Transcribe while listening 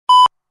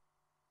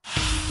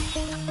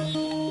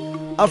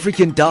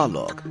African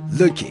Dialogue,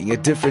 looking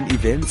at different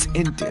events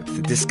in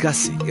depth,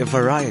 discussing a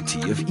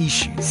variety of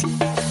issues.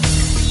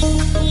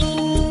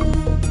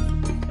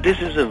 This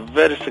is a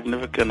very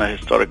significant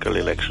historical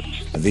election.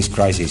 This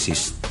crisis is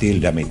still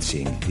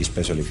damaging,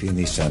 especially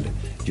Finnish and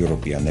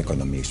European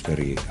economies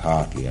very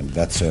hardly, and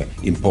that's an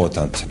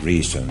important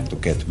reason to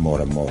get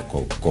more and more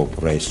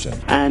cooperation.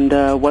 And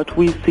what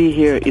we see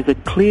here is a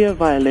clear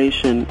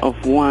violation of,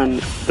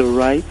 one, the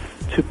rights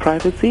to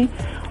privacy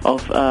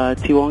of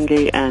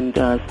Tiwonge and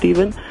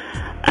Stephen,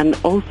 and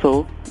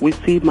also we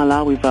see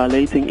Malawi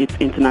violating its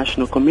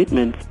international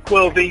commitments.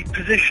 Well, the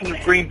position of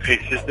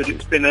Greenpeace is that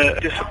it's been a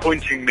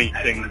disappointing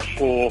meeting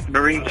for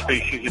marine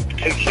species in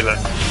particular.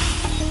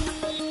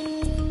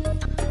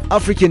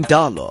 African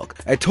Dialogue,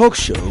 a talk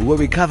show where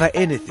we cover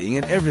anything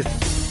and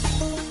everything.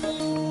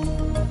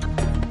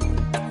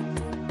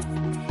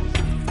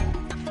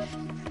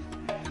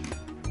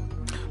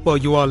 Well,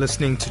 you are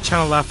listening to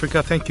Channel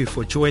Africa. Thank you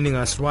for joining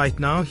us right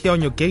now here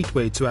on your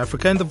gateway to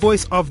Africa and the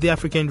voice of the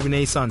African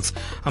Renaissance.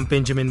 I'm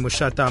Benjamin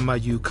Mushatama.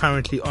 You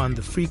currently on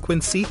the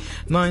frequency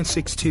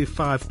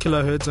 9625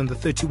 kilohertz on the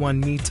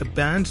 31 meter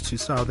band to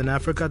Southern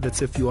Africa.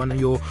 That's if you're on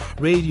your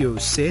radio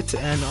set,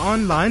 and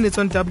online it's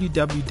on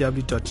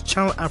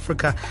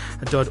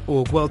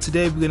www.channelafrica.org. Well,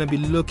 today we're going to be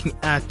looking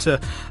at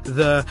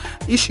the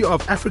issue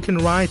of African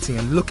writing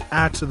and look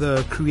at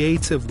the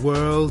creative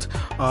world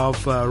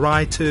of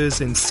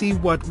writers and see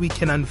what we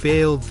can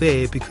unveil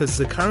there, because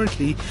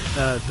currently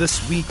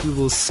this week we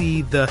will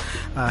see the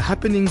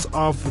happenings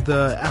of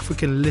the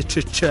African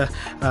Literature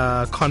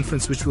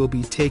Conference, which will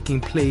be taking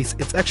place.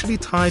 It's actually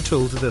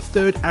titled the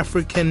Third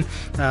African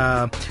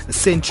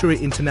Century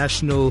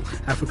International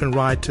African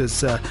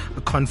Writers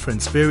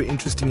Conference. Very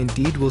interesting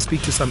indeed. We'll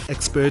speak to some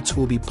experts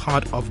who will be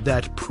part of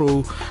that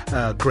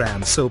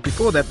program. So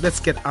before that, let's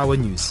get our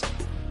news.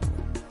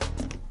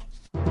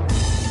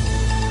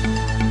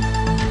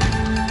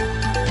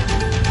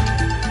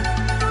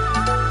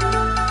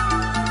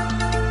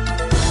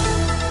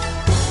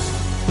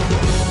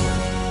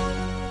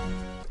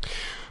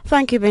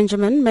 Thank you,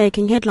 Benjamin.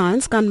 Making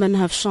headlines, gunmen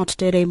have shot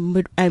dead a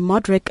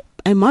moderate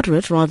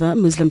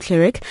Muslim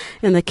cleric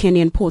in the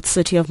Kenyan port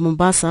city of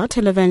Mombasa.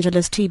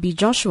 Televangelist TB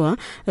Joshua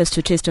is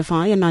to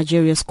testify in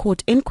Nigeria's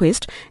court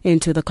inquest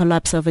into the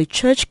collapse of a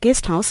church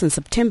guest house in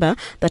September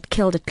that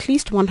killed at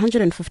least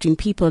 115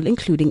 people,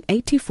 including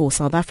 84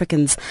 South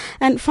Africans.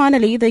 And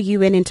finally, the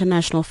UN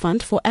International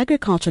Fund for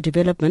Agriculture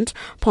Development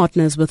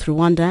partners with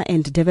Rwanda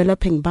in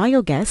developing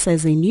biogas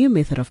as a new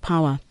method of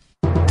power.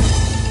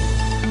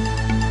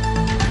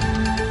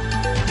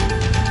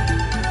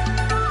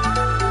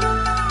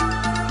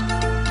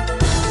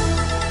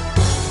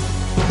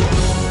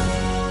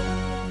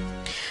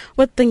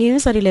 With the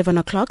news at 11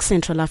 o'clock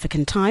Central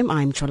African Time,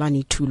 I'm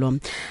Cholani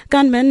Tulo.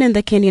 Gunmen in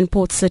the Kenyan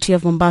port city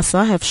of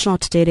Mombasa have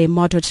shot dead a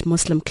moderate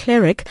Muslim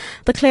cleric.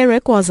 The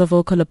cleric was a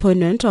vocal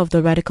opponent of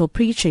the radical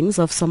preachings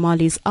of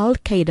Somali's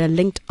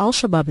Al-Qaeda-linked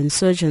Al-Shabaab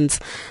insurgents.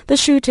 The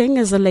shooting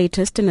is the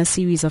latest in a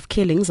series of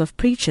killings of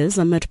preachers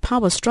amid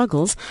power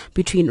struggles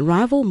between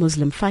rival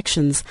Muslim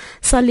factions.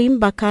 Salim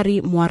Bakari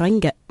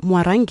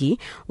Mwarangi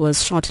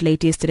was shot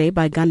late yesterday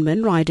by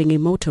gunmen riding a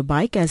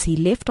motorbike as he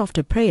left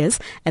after prayers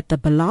at the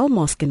Bilal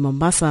Mosque in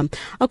Mombasa.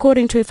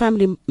 According to a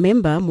family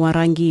member,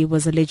 Mwarangi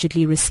was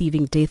allegedly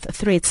receiving death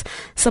threats.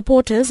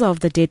 Supporters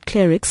of the dead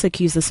clerics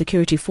accuse the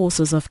security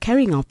forces of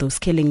carrying out those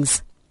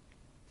killings.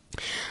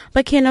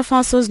 Burkina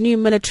Faso's new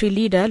military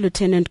leader,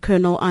 Lieutenant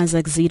Colonel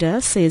Isaac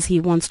Zida, says he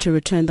wants to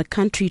return the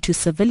country to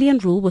civilian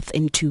rule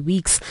within 2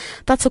 weeks.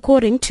 That's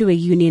according to a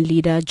union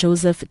leader,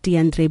 Joseph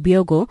Diandre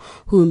Biogo,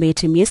 who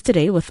met him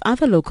yesterday with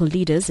other local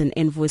leaders and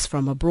envoys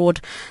from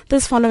abroad.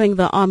 This following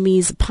the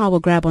army's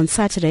power grab on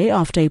Saturday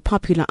after a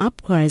popular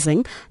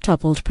uprising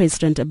toppled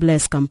President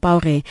Blaise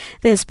Compaoré.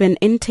 There's been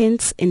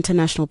intense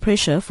international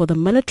pressure for the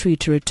military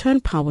to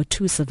return power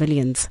to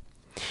civilians.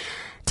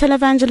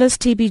 Televangelist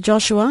TB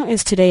Joshua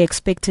is today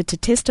expected to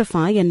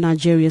testify in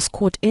Nigeria's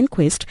court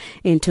inquest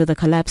into the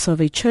collapse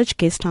of a church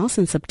guest house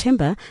in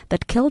September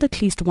that killed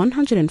at least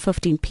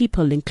 115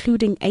 people,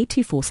 including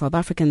 84 South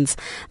Africans.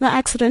 The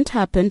accident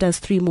happened as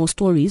 3 more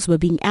stories were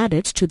being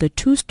added to the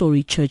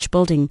 2-story church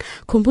building.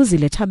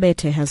 Kumbuzile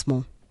Tabete has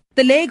more.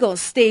 The Lagos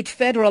State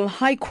Federal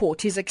High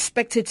Court is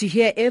expected to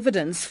hear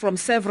evidence from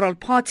several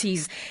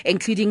parties,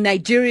 including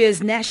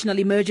Nigeria's National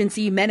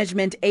Emergency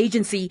Management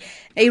Agency,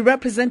 a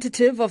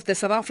representative of the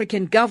South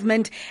African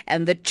government,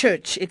 and the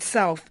church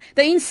itself.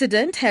 The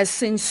incident has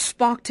since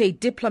sparked a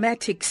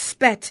diplomatic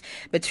spat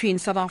between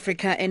South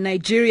Africa and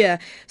Nigeria.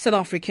 South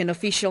African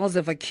officials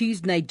have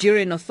accused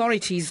Nigerian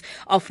authorities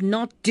of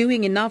not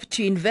doing enough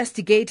to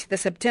investigate the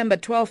September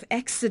 12th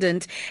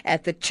accident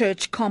at the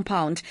church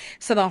compound.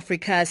 South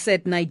Africa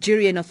said Nigerian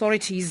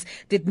authorities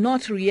did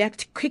not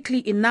react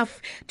quickly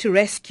enough to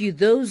rescue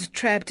those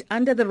trapped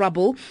under the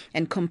rubble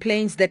and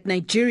complains that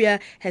Nigeria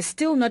has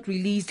still not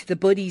released the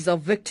bodies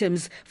of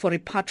victims for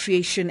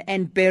repatriation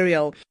and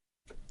burial.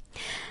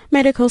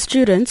 Medical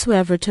students who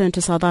have returned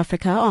to South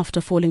Africa after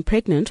falling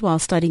pregnant while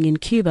studying in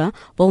Cuba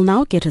will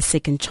now get a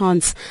second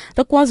chance.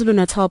 The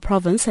KwaZulu-Natal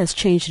province has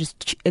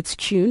changed its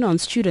tune on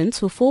students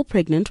who fall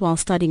pregnant while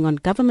studying on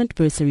government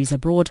bursaries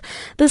abroad.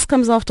 This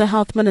comes after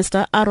Health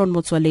Minister Aaron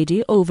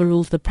Motsoaledi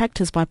overruled the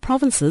practice by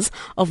provinces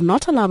of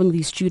not allowing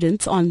these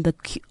students on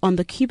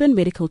the Cuban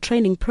medical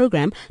training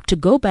program to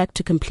go back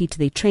to complete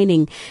their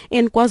training.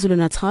 In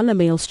KwaZulu-Natal, a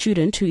male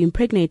student who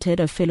impregnated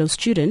a fellow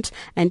student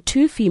and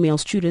 2 female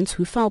students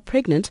who fell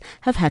pregnant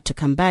have had to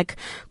come back.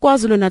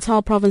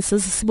 KwaZulu-Natal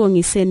province's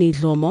Sibongiseni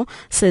Dlomo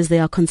says they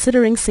are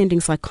considering sending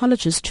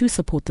psychologists to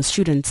support the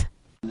students.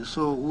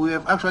 So we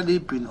have actually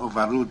been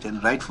overruled,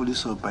 and rightfully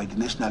so, by the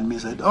national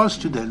minister. All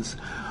students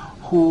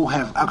who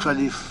have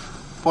actually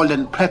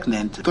fallen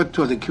pregnant, thought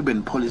to the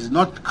Cuban policy,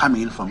 not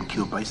coming in from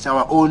Cuba. It's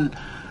our own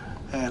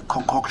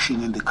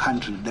concoction in the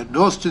country. That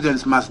those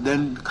students must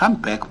then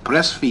come back,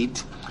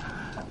 breastfeed,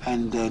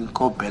 and then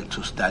go back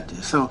to study.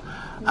 So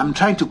I'm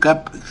trying to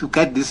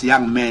get this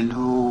young man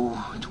to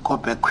go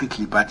back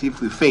quickly, but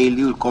if we fail,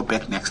 he will go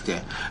back next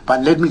year.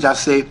 But let me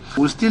just say,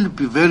 we'll still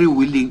be very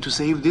willing to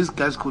say if these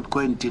guys could go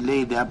and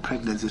delay their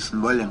pregnancies,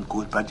 well and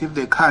good. But if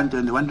they can't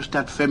and they want to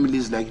start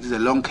families like this, a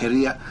long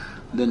career,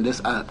 then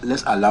let's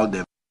allow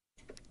them.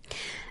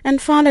 And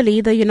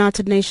finally, the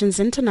United Nations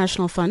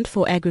International Fund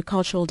for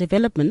Agricultural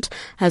Development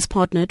has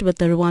partnered with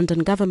the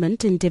Rwandan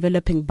government in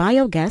developing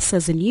biogas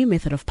as a new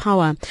method of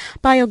power.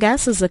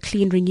 Biogas is a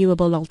clean,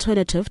 renewable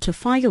alternative to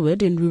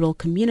firewood in rural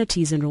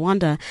communities in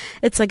Rwanda.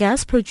 It's a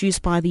gas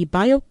produced by the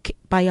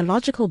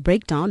biological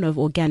breakdown of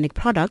organic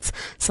products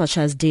such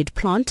as dead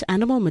plant,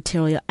 animal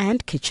material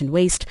and kitchen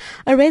waste.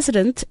 A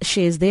resident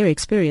shares their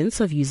experience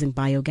of using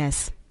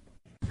biogas.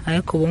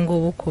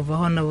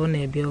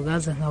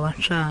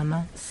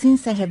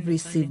 Since I have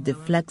received the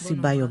flexi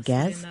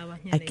biogas,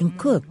 I can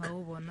cook.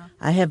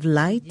 I have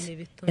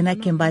light and I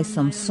can buy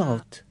some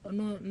salt.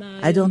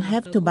 I don't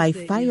have to buy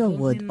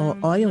firewood or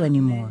oil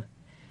anymore.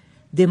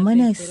 The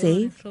money I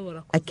save,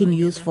 I can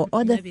use for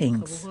other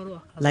things,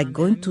 like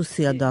going to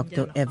see a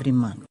doctor every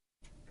month.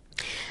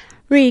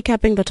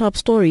 Recapping the top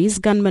stories,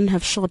 gunmen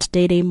have shot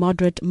dead a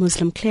moderate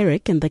Muslim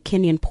cleric in the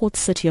Kenyan port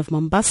city of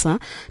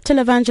Mombasa.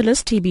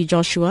 Televangelist T.B.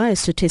 Joshua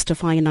is to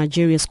testify in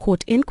Nigeria's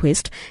court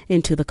inquest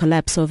into the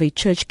collapse of a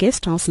church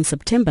guest house in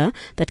September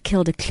that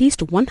killed at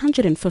least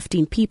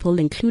 115 people,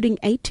 including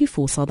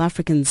 84 South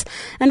Africans.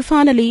 And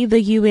finally,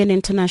 the UN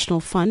International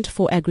Fund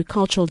for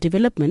Agricultural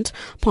Development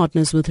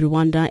partners with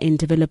Rwanda in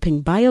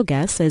developing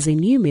biogas as a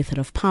new method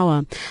of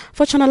power.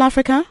 For Channel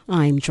Africa,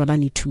 I'm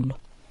Jolani Tulo.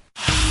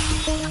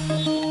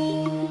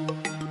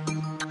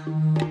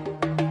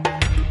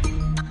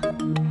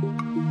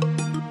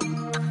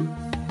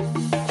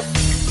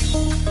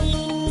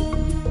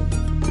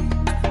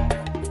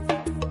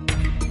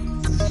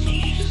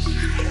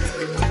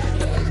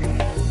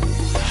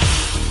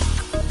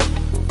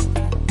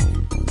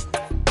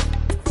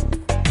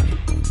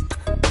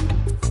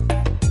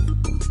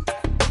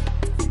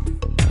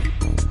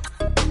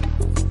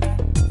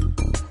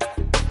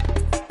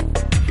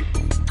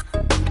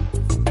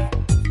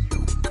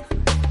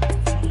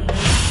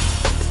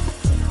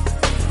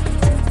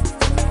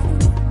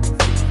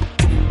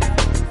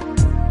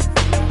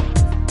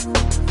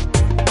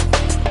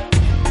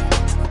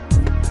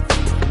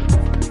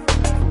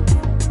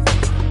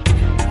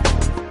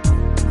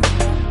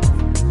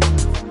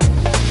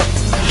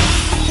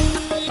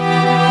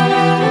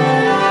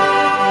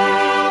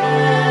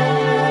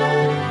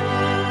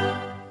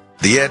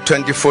 The year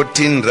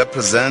 2014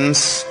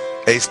 represents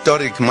a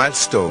historic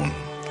milestone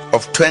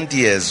of 20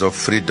 years of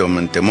freedom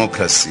and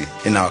democracy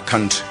in our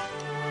country.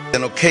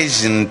 An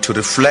occasion to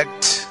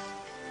reflect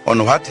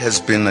on what has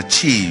been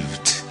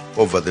achieved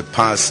over the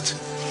past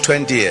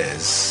 20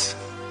 years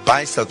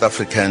by South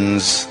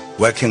Africans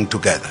working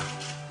together.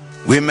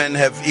 Women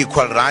have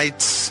equal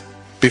rights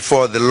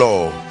before the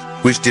law,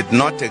 which did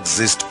not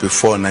exist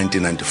before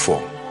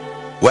 1994.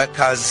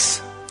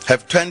 Workers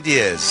have 20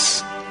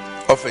 years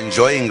of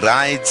enjoying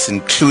rights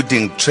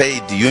including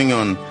trade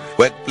union,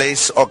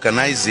 workplace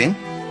organizing,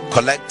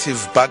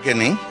 collective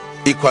bargaining,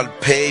 equal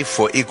pay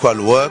for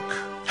equal work,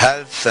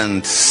 health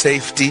and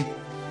safety,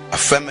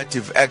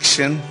 affirmative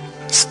action,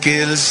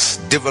 skills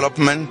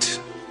development,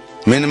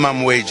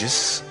 minimum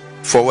wages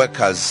for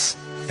workers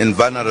in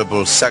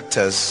vulnerable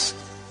sectors,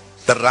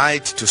 the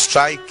right to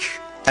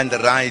strike and the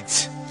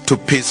right to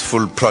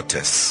peaceful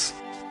protests.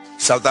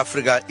 South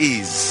Africa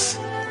is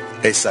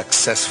a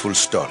successful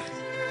story.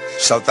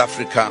 South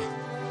Africa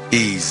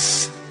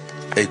is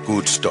a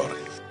good story.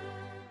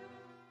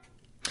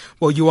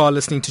 Well, you are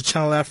listening to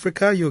Channel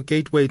Africa, your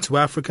gateway to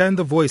Africa and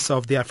the voice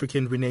of the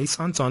African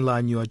Renaissance.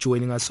 Online, you are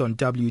joining us on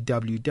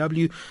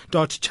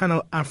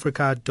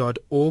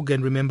www.channelafrica.org.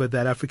 And remember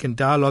that African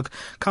Dialogue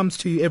comes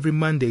to you every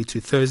Monday to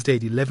Thursday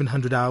at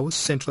 1100 hours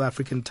Central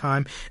African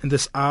Time. In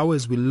this hour,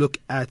 as we look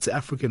at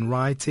African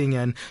writing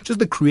and just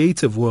the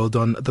creative world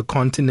on the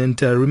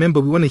continent. Remember,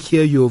 we want to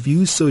hear your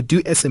views, so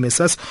do SMS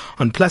us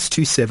on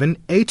 +27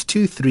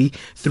 823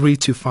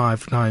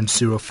 325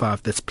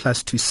 905. That's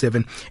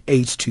 +27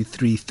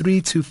 823 325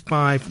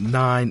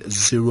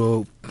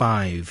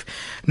 0893-25905.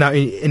 Now,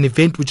 an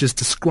event which is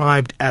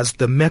described as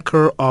the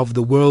Mecca of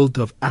the world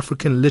of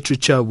African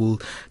literature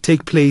will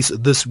take place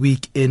this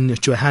week in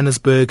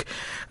Johannesburg,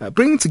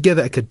 bringing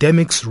together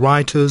academics,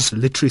 writers,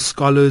 literary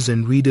scholars,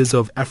 and readers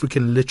of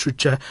African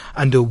literature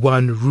under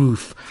one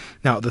roof.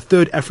 Now, the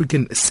third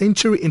African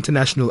Century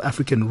International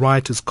African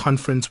Writers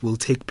Conference will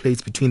take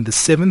place between the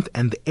 7th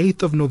and the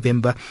 8th of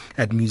November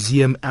at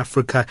Museum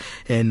Africa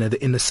in the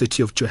inner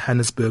city of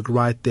Johannesburg,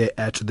 right there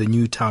at the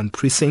Newtown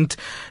Precinct.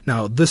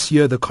 Now, this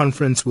year, the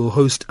conference will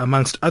host,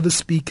 amongst other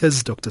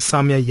speakers, Dr.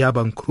 Samia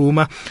Yaba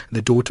Nkrumah,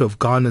 the daughter of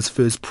Ghana's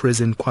first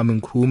president,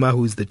 Kwame Nkrumah,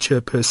 who is the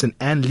chairperson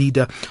and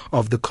leader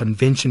of the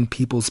Convention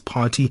People's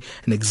Party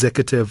and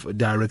executive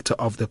director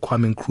of the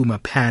Kwame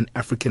Nkrumah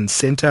Pan-African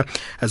Center,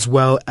 as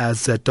well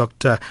as Dr.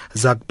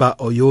 Zagba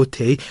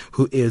Oyortey,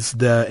 who is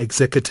the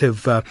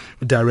executive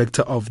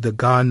director of the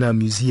Ghana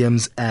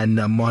Museums and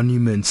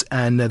Monuments.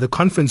 And the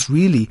conference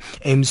really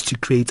aims to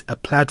create a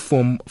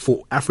platform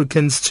for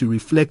Africans to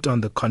reflect on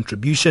the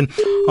contribution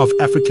of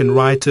African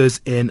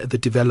writers in the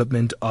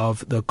development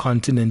of the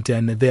continent.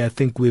 And there, I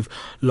think we've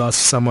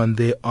lost someone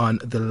there on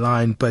the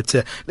line. But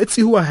let's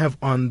see who I have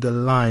on the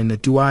line.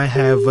 Do I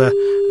have...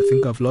 I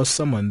think I've lost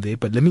someone there,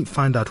 but let me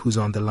find out who's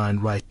on the line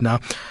right now.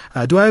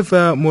 Do I have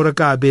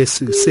Morakabe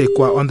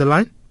Seakhoa on the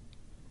line?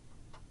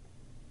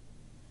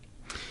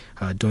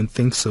 I don't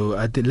think so.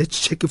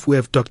 Let's check if we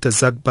have Dr.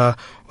 Zagba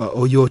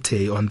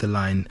Oyortey on the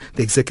line,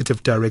 the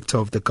Executive Director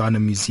of the Ghana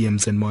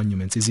Museums and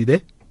Monuments. Is he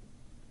there?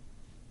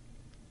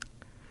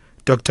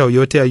 Dr.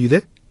 Oyortey, are you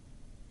there?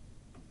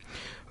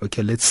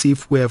 Okay, let's see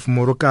if we have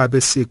Morakabe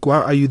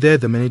Seakhoa. Are you there,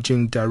 the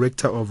Managing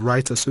Director of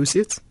Wright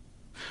Associates?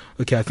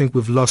 Okay, I think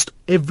we've lost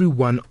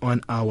everyone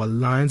on our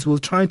lines. We'll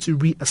try to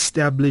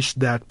re-establish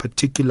that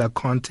particular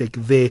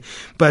contact there.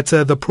 But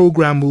the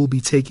program will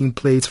be taking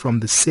place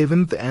from the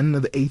 7th and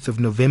the 8th of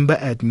November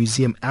at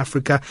Museum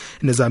Africa.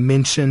 And as I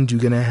mentioned,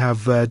 you're going to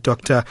have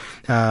Dr.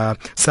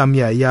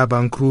 Samia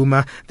Yaba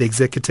Nkrumah, the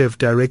Executive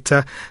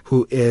Director,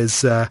 who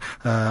is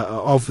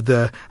of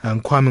the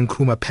Kwame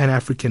Nkrumah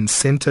Pan-African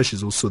Center.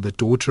 She's also the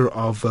daughter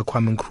of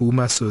Kwame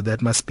Nkrumah. So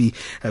that must be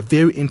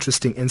very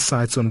interesting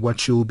insights on what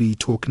she'll be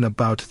talking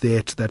about there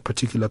at that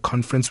particular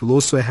conference. We'll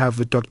also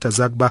have Dr.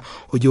 Zagba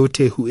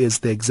Oyortey, who is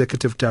the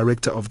Executive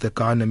Director of the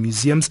Ghana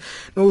Museums.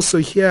 And also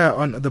here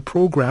on the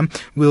program,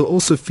 we'll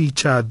also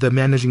feature the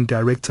Managing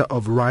Director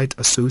of Wright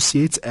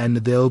Associates, and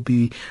they'll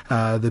be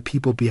the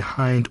people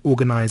behind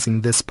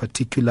organizing this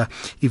particular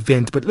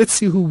event. But let's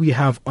see who we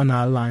have on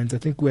our lines. I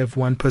think we have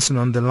one person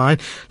on the line.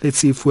 Let's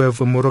see if we have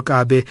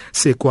Morakabe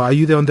Seakhoa. Are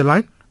you there on the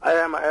line? I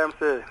am,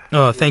 sir.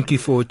 Oh, thank you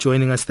for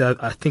joining us there.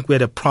 I think we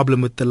had a problem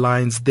with the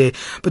lines there.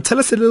 But tell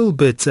us a little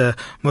bit,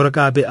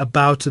 Morakabe,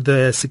 about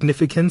the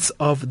significance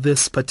of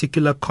this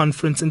particular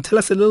conference, and tell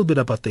us a little bit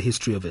about the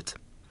history of it.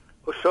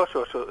 Oh, sure.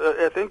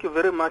 Thank you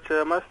very much.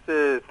 I must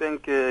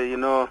thank,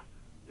 you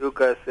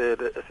guys,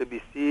 the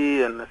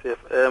SABC and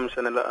SFM,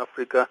 Channel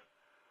Africa,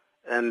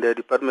 and the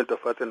Department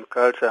of Arts and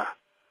Culture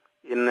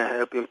in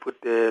helping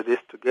put this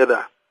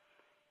together.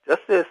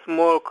 Just a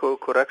small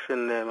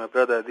correction, my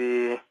brother.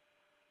 The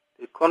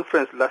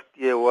conference last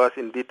year was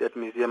indeed at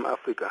Museum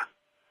Africa,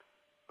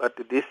 but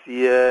this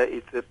year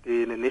it's at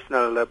the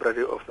National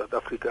Library of South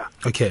Africa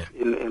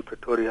in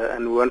Pretoria,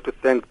 and we want to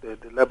thank the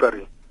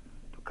library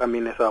to come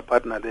in as our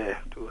partner there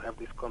to have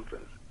this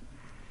conference.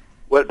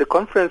 Well, the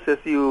conference, as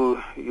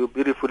you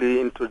beautifully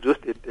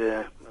introduced it,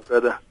 my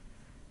brother,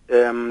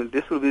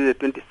 this will be the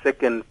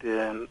 22nd,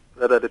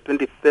 the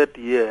 23rd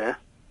year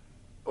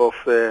of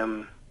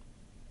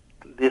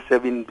this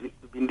having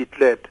been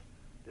declared,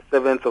 the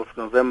 7th of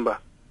November,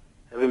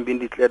 having been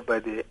declared by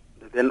the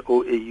then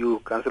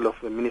OAU, Council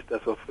of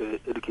Ministers of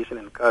Education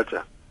and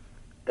Culture,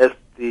 as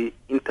the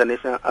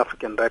International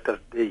African Writers'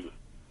 Day,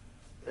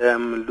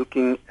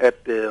 looking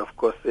at, of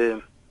course,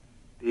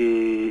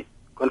 the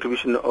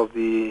contribution of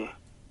the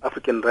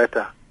African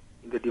writer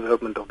in the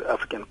development of the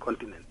African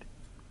continent.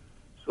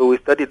 So we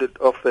started it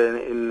off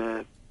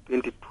in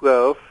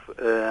 2012,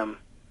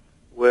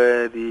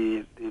 where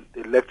the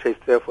lecture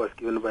itself was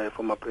given by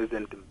former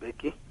President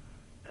Mbeki.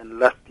 And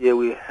last year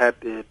we had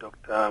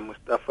Dr.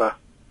 Mustafa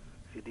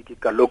Siddiqui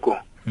Kaloko,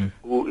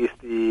 who is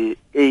the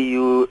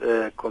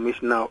AU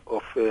Commissioner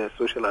of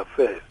Social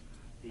Affairs.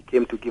 He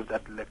came to give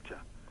that lecture.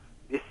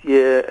 This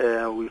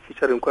year we're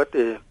featuring quite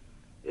a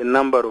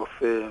number of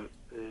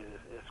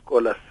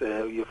scholars.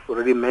 You've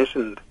already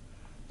mentioned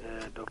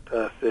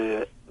Dr.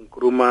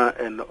 Nkrumah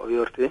and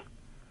Oyortey.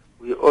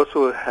 We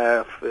also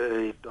have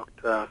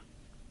Dr.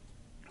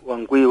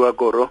 Wangui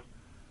Wagoro,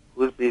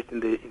 who's based in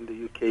the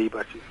UK,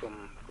 but she's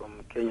from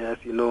Kenya. As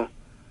you know,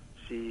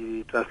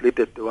 she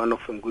translated one of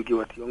Ngugi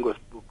wa Thiong'o's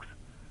books,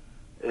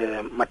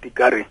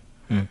 Matigari.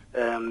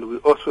 And we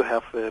also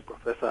have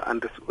Professor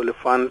Andres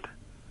Oliphant,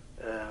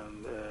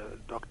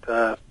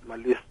 Dr.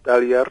 Malis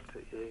Dalyard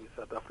in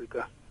South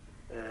Africa,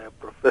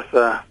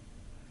 Professor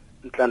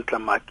Ntlantla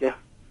Make,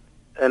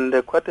 and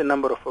quite a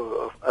number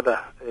of other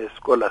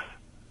scholars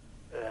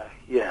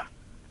here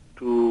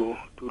to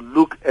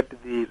look at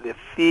the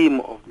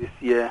theme of this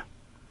year,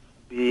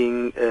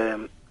 being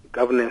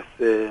governance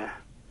in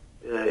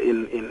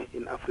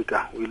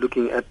Africa. We're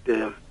looking at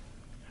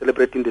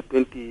celebrating the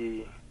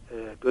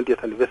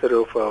 20th anniversary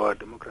of our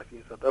democracy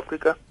in South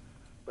Africa,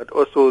 but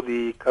also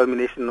the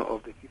culmination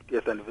of the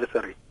 50th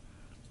anniversary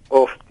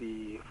of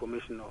the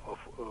formation of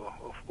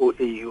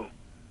OAU.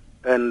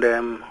 And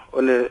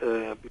on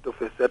a bit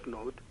of a sad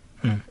note,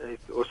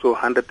 it's also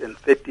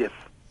 130th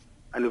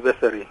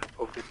anniversary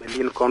of the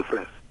Berlin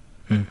Conference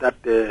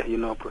that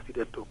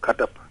proceeded to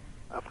cut up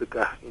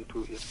Africa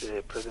into its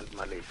present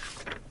malaise.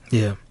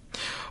 Yeah.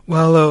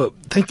 Well,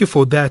 thank you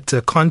for that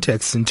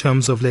context in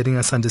terms of letting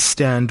us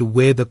understand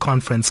where the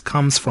conference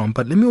comes from.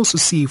 But let me also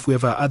see if we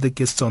have our other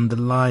guests on the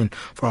line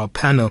for our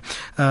panel.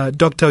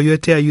 Dr.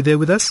 Oyortey, are you there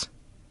with us?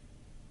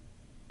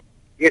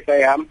 Yes, I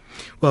am.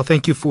 Well,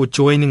 thank you for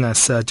joining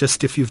us.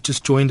 Just if you've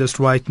just joined us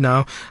right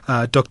now,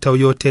 Dr.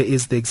 Oyortey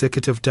is the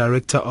Executive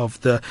Director of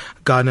the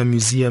Ghana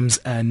Museums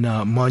and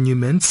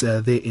Monuments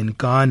there in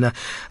Ghana.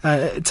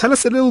 Tell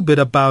us a little bit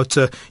about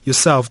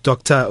yourself,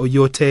 Dr.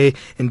 Oyortey,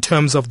 in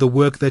terms of the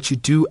work that you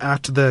do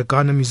at the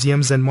Ghana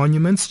Museums and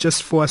Monuments,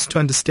 just for us to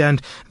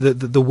understand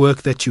the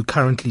work that you're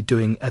currently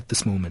doing at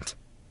this moment.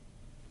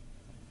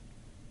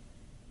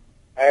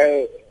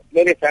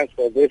 Many thanks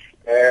for this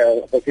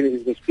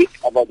opportunity to speak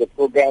about the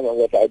program and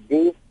what I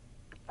do.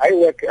 I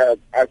work as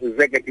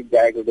Executive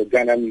Director of the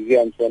Ghana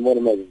Museums and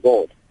Monuments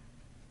Board.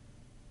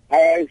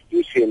 Our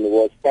institution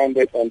was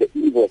founded on the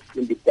eve of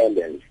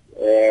independence.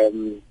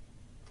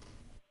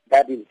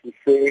 That is to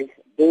say,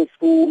 those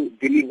who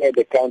delivered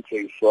the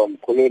country from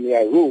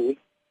colonial rule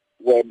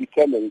were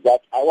determined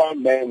that our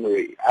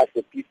memory as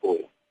a people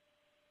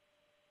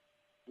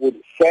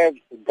would serve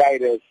to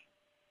guide us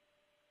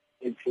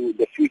into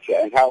the future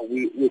and how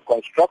we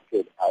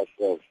constructed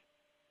ourselves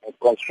and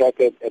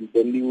constructed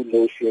the new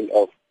notion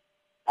of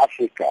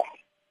Africa.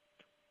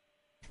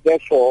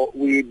 Therefore,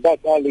 we not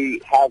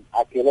only have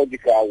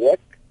archaeological work,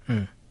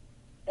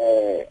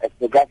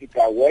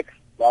 ethnographical work,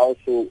 but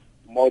also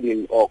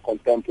modern or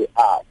contemporary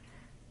art.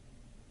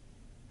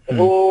 The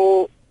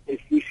whole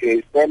institution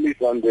is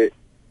premised on the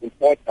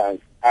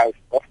importance of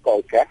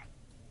culture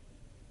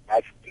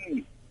as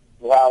key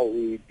to how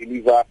we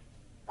deliver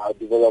our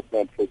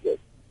development projects.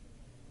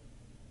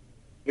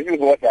 This is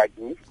what I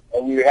do,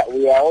 and we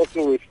are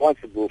also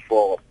responsible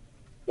for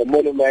the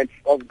monuments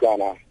of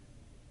Ghana.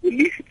 We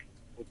list,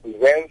 we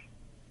preserve,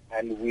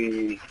 and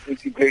we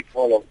integrate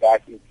all of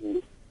that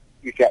into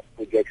future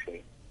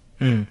projections.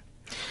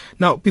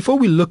 Now, before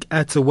we look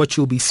at what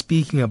you'll be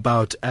speaking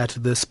about at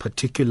this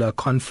particular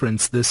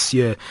conference this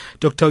year,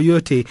 Dr.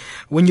 Oyortey,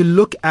 when you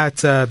look at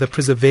the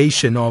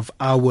preservation of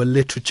our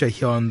literature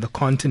here on the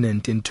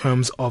continent in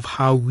terms of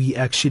how we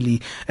actually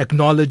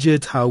acknowledge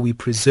it, how we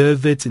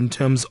preserve it, in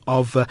terms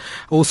of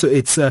also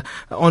its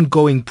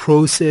ongoing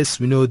process,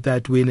 we know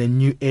that we're in a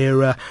new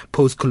era.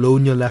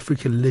 Post-colonial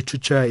African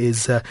literature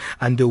is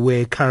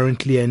underway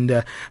currently,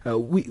 and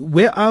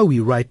where are we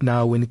right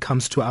now when it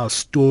comes to our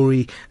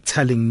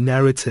storytelling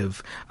narrative?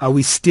 Are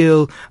we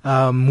still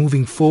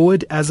moving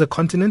forward as a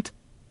continent?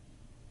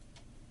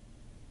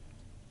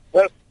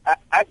 Well,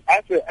 as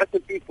a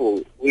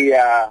people, we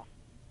have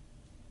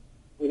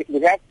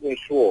to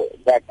ensure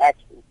that, as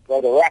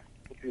Brother Rack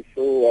put it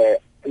so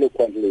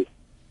eloquently,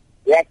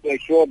 we have to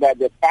ensure that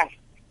the past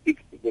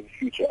speaks to the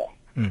future.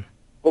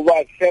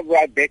 Over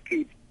several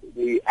decades,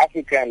 the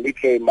African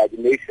literary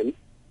imagination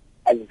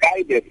has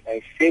guided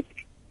and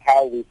shaped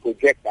how we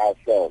project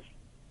ourselves.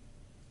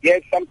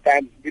 Yes,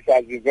 sometimes this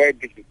has been very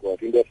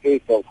difficult in the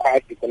face of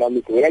harsh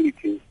economic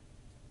realities,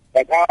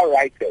 but our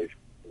writers,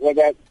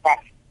 whether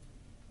past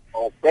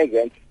or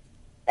present,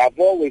 have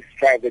always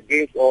strived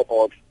against all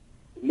odds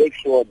to make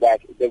sure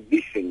that the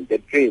vision, the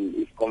dream,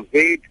 is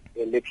conveyed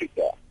in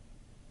literature.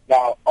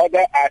 Now,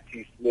 other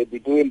artists may be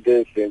doing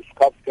this in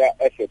sculpture,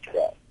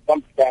 etc.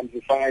 Sometimes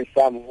you find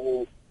some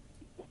who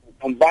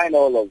combine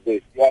all of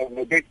this. You have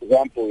a great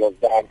example of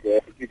that,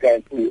 if you can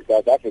include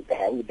South Africa,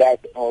 who does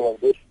all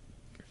of this.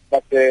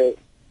 But as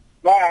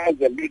far as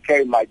the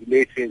literary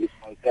imagination is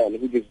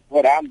concerned, which is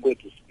what I'm going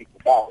to speak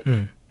about,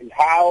 is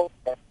how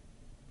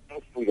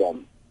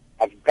freedom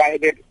has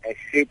guided and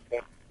shaped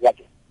what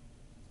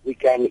we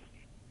can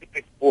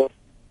export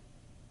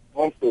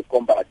also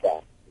combat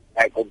that,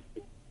 like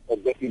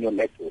objecting on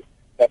network.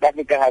 South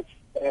Africa has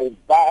a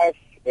vast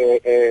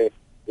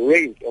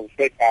range of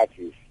such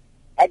artists.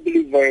 I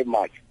believe very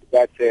much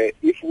that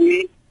if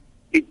we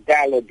keep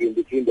dialoguing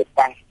between the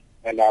past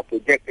and our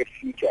projected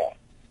future,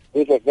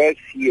 those of us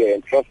here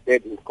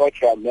entrusted in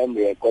cultural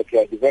memory and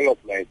cultural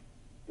development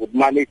would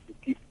manage to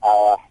keep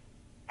our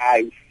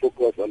eyes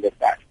focused on the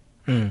past.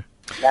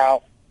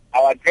 Now,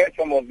 I'll address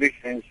some of these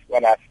things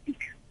when I speak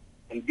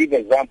and give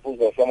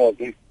examples of some of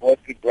these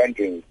poetic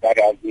renderings that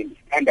have been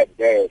standard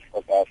bearers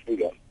of our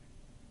freedom.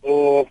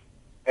 So,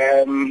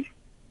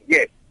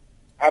 yes,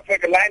 I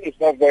think the line is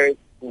not very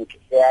good,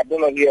 so I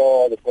don't hear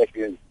all the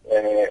questions,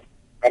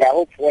 but I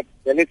hope what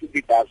the little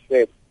bit I've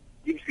said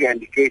gives you an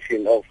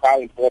indication of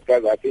how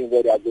important I think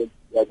what we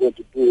are going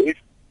to do is,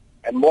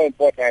 and more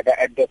important,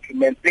 a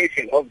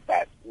documentation of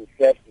that will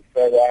serve to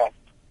further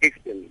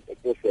hasten the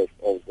process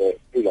of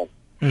freedom.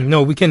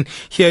 No, we can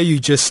hear you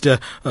just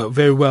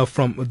very well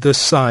from this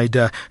side,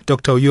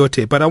 Dr.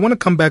 Oyortey. But I want to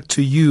come back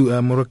to you,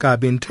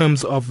 Morakabe, in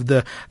terms of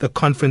the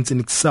conference in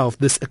itself,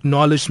 this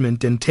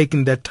acknowledgement and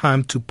taking that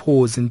time to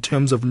pause in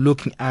terms of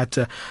looking at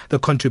the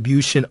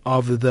contribution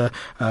of the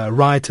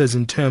writers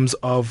in terms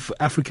of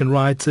African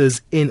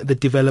writers in the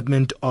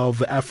development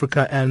of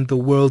Africa and the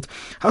world.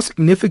 How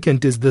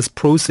significant is this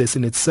process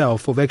in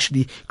itself of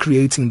actually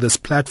creating this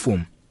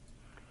platform?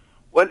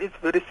 Well, it's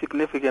very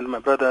significant, my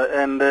brother,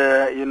 and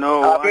I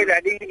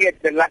didn't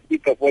get the last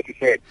bit of what you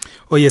said.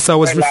 Oh yes, I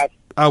was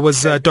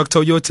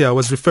Dr. Oyortey. I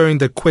was referring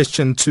the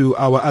question to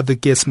our other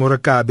guest,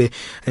 Morakabe,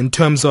 in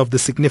terms of the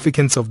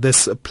significance of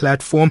this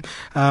platform.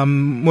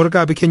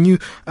 Morakabe, can you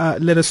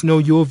let us know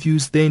your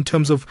views there in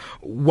terms of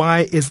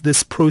why is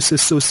this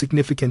process so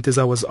significant, as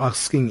I was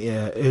asking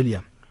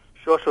earlier?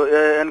 Sure.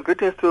 And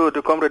greetings to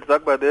Comrade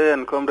Zagba there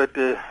and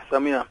Comrade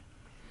Samia.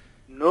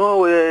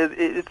 No,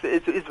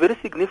 it's very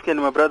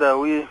significant, my brother.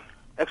 We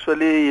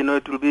actually,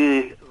 it will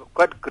be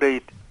quite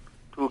great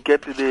to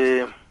get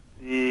the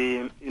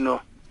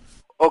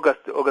August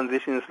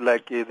organizations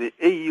like the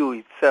AU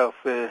itself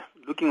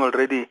looking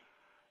already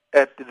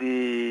at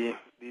the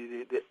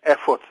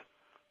efforts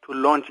to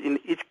launch in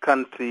each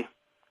country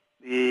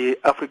the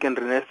African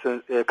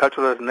Renaissance,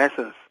 Cultural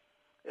Renaissance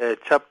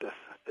chapters,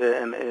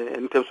 and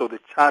in terms of the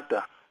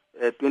Charter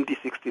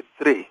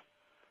 2063.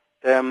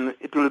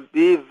 It will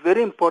be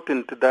very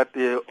important that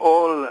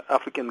all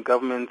African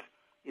governments,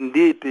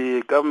 indeed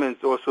the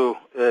governments also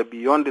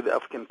beyond the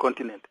African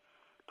continent,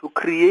 to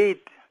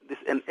create this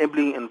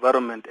enabling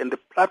environment and the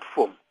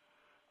platform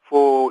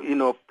for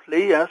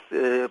players,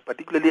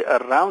 particularly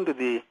around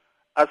the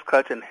arts,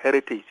 culture, and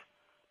heritage,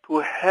 to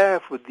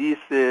have these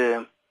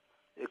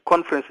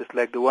conferences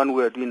like the one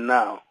we are doing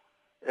now,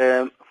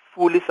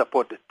 fully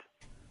supported,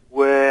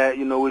 where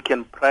we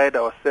can pride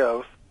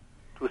ourselves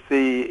to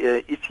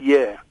say each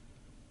year.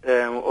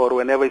 Or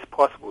whenever it's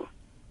possible,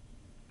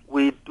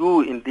 we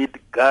do indeed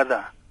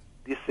gather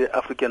these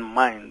African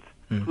minds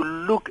to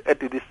look at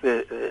this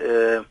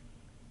the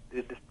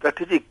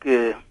strategic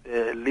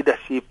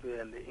leadership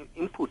and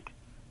input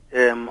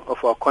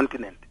of our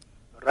continent.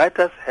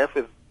 Writers have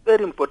a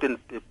very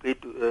important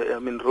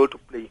role to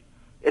play.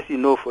 As you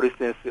know, for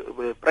instance,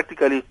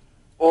 practically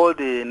all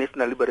the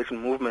national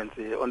liberation movements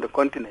on the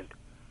continent,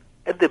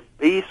 at the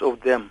base of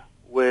them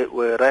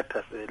were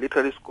writers,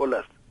 literary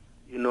scholars,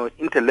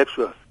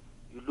 intellectuals.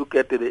 You look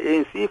at the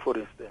ANC, for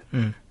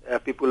instance,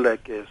 people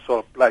like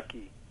Saul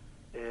Plaatje,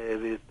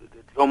 the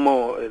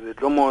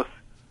Dromos,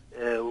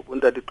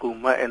 Undadi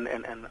Nkrumah,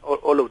 and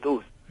all of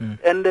those.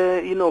 And,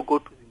 go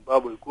to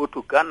Zimbabwe, go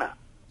to Ghana.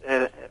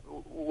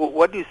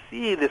 What you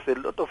see, there's a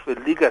lot of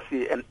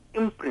legacy and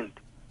imprint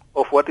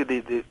of what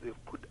they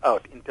put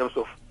out in terms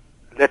of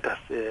letters,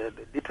 the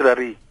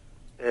literary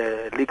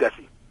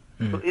legacy.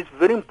 So it's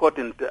very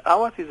important.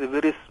 Ours is a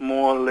very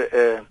small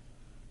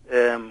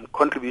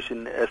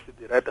contribution as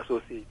the Right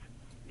Associates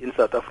in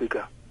South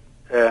Africa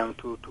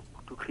to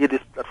create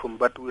this platform,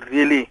 but we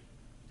really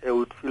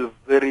would feel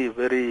very,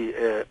 very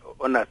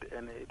honored,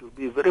 and it would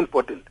be very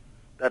important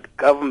that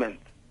government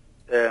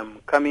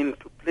come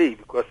into play,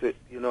 because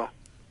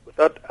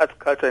without arts,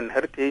 culture, and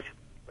heritage,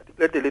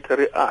 particularly the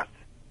literary arts,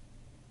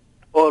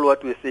 all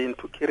what we're saying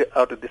to carry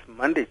out this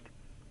mandate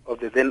of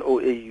the then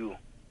OAU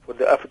for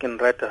the African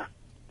writer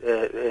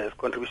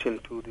contribution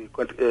to the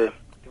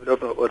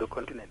development of the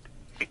continent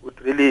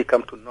would really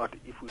come to naught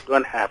if we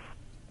don't have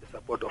the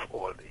support of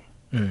all.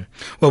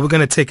 Well, we're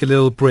going to take a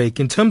little break.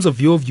 In terms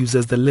of your views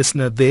as the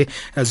listener there,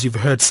 as you've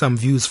heard some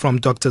views from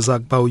Dr.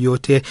 Zagba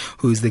Oyortey,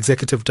 who is the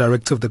Executive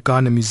Director of the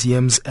Ghana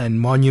Museums and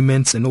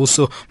Monuments, and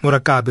also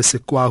Morakabe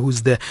Seakhoa,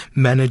 who's the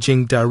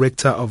Managing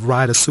Director of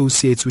Right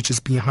Associates, which is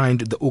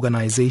behind the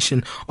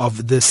organization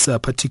of this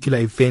particular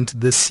event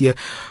this year.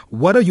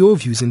 What are your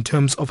views in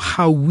terms of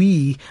how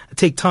we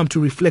take time to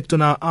reflect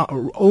on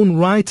our own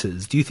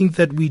writers? Do you think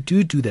that we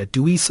do that?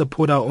 Do we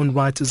support our own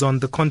writers on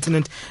the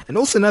continent? And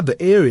also another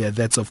area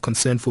that's of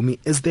concern for me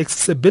is the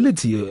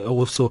accessibility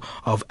also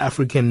of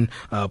African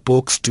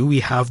books. Do we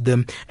have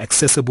them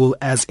accessible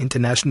as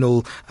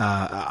international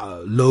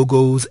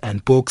logos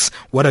and books?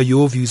 What are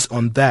your views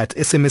on that?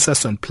 SMS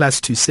us on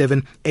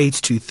 +27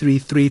 8233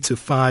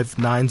 325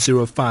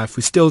 905.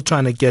 We're still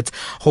trying to get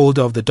hold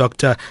of the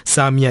Dr.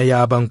 Samia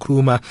Yaba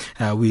Nkrumah.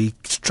 We're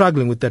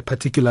struggling with that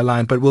particular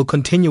line, but we'll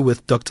continue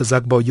with Dr.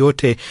 Zagba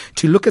Oyortey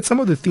to look at some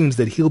of the themes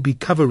that he'll be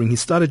covering. He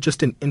started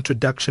just an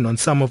introduction on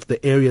some of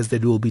the areas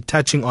that we'll be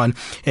touching on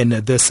in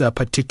this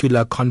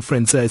particular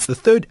conference. It's the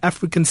third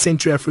African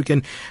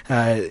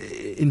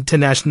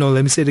International,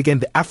 let me say it again,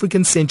 the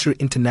African Century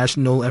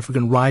International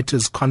African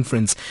Writers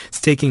Conference.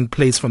 It's taking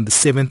place from the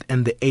 7th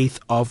and the 8th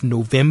of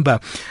November.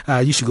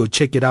 You should go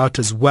check it out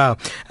as well.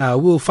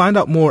 We'll find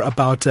out more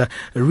about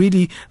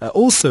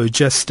also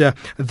just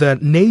the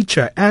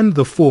nature and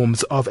the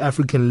forms of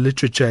African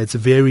literature. It's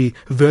very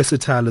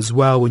versatile as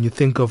well when you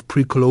think of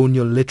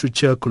pre-colonial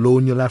literature,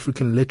 colonial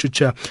African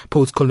literature,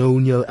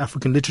 post-colonial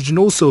African literature, and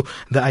also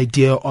the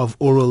idea of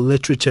oral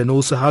literature, and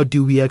also how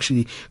do we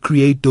actually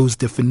create those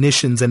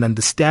definitions and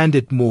understand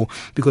it more,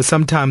 because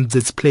sometimes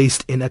it's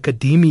placed in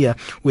academia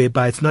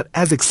whereby it's not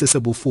as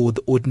accessible for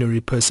the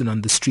ordinary person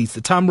on the streets.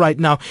 The time right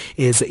now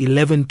is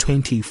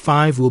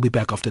 11:25. We'll be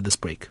back after this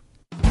break.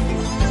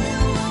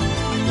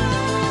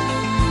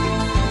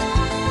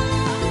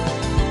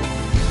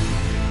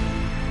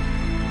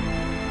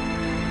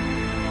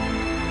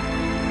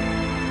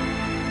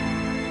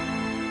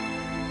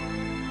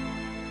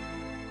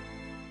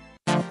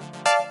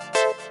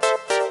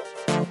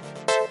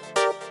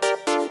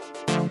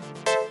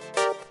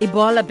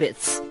 Ebola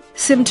bits.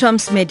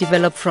 Symptoms may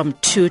develop from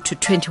 2 to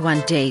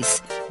 21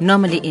 days,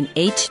 normally in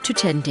 8 to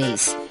 10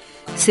 days.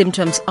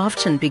 Symptoms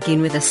often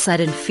begin with a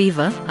sudden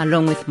fever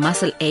along with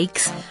muscle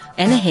aches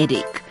and a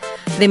headache.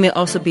 There may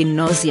also be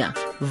nausea,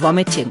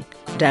 vomiting,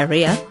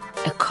 diarrhea,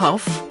 a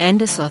cough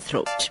and a sore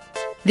throat.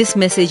 This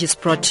message is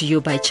brought to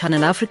you by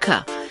Channel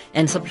Africa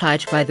and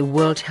supplied by the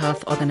World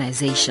Health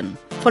Organization.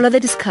 Follow the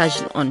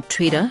discussion on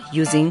Twitter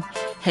using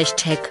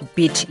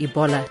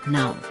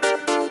 #BeatEbolaNow.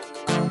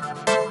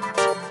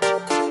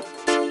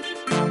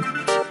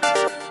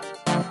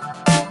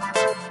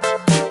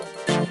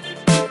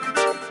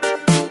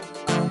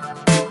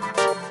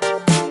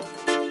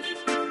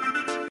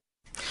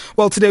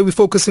 Well, today we're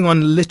focusing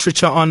on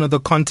literature on the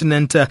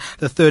continent.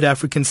 The Third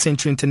African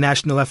Century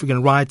International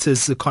African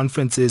Writers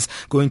Conference is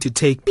going to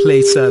take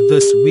place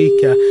this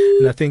week.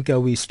 And I think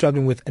we're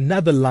struggling with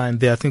another line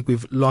there. I think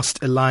we've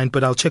lost a line,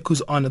 but I'll check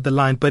who's on the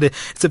line. But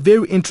it's a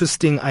very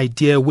interesting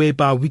idea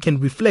whereby we can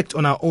reflect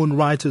on our own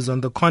writers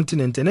on the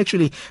continent and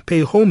actually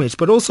pay homage,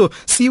 but also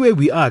see where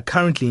we are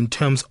currently in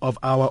terms of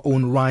our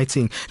own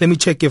writing. Let me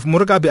check if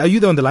Morakabe, are you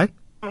there on the line?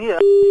 Yeah.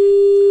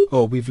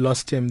 Oh, we've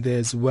lost him there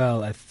as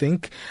well, I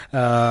think.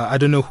 I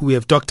don't know who we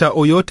have. Dr.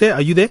 Oyortey, are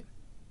you there?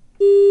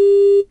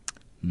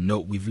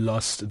 No, we've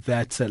lost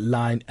that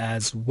line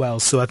as well.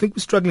 So I think we're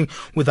struggling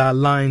with our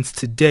lines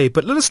today.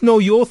 But let us know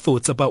your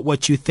thoughts about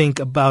what you think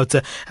about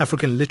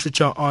African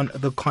literature on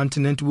the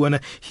continent. We want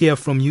to hear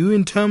from you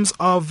in terms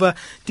of,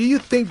 do you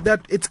think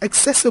that it's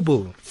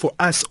accessible for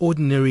us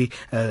ordinary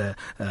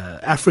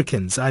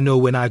Africans? I know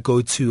when I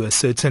go to a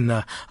certain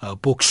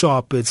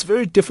bookshop, it's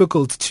very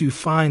difficult to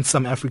find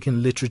some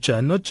African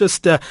literature, not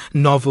just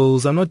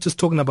novels. I'm not just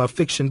talking about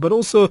fiction, but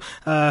also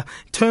in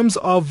terms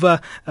of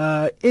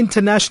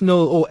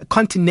international or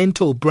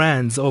continental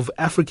brands of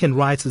African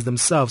writers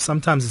themselves.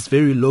 Sometimes it's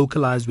very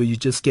localized where you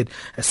just get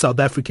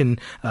South African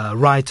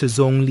writers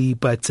only,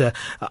 but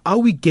are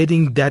we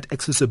getting that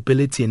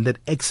accessibility and that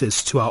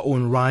access to our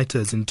own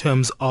writers in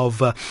terms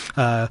of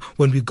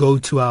when we go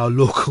to our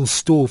local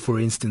store, for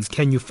instance?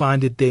 Can you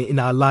find it there in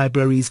our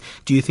libraries?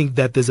 Do you think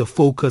that there's a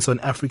focus on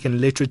African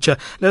literature?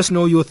 Let us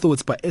know your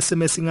thoughts by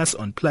SMSing us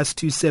on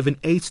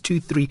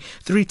 +27823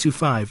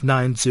 325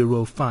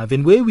 905.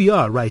 And where we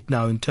are right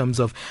now in terms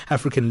of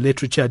African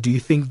literature, do you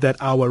think that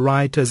our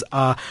writers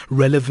are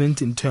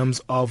relevant in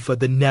terms of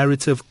the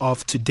narrative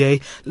of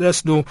today? Let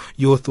us know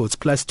your thoughts.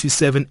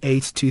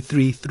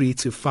 +27823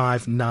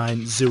 325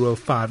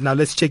 905. Now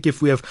let's check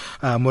if we have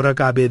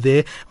Morakabe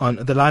there on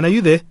the line. Are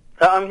you there?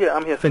 I'm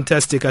here.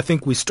 Fantastic. I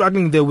think we're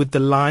struggling there with the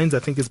lines. I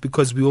think it's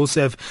because we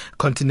also have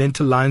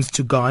continental lines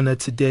to Ghana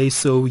today.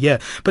 So, yeah.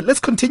 But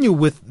let's continue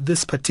with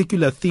this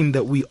particular theme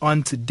that we're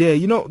on today.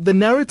 You know, the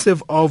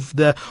narrative of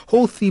the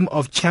whole theme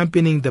of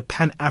championing the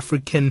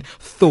Pan-African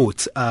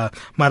thought,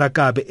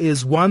 Morakabe,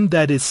 is one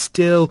that is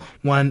still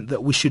one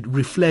that we should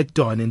reflect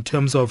on in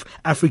terms of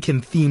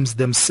African themes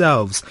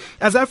themselves.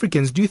 As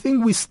Africans, do you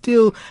think we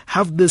still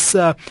have this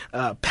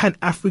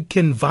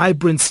Pan-African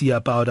vibrancy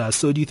about us?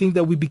 So do you think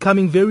that we're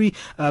becoming very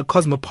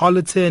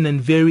cosmopolitan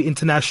and very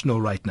international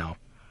right now?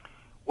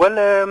 Well,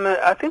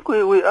 I think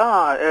we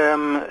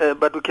are,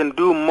 but we can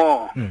do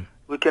more.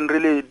 We can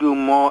really do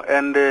more.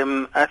 And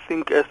I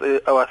think as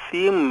our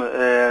theme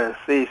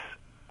says,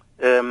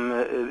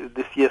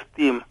 this year's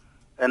theme,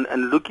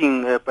 and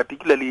looking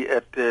particularly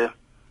at the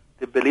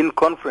Berlin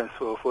conference,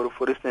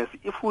 for instance,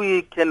 if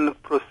we can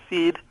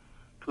proceed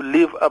to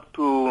live up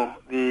to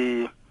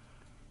the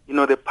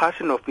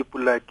passion of people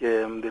like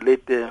the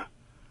late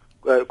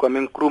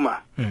Kwame Nkrumah,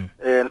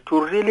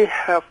 to really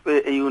have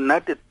a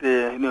united,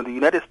 the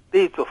United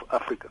States of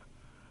Africa.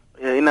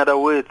 In other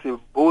words,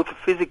 both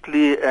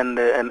physically and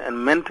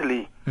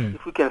mentally,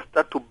 if we can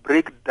start to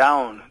break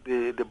down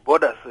the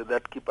borders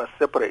that keep us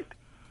separate,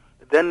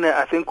 then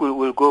I think we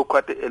will go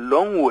quite a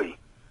long way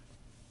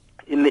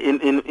in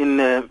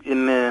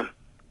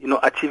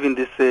achieving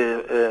this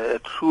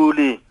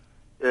truly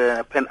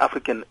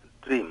Pan-African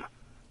dream.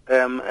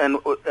 And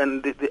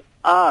the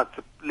arts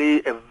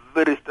play a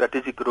very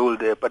strategic role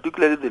there,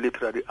 particularly the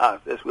literary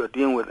arts, as we are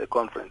doing with the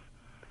conference,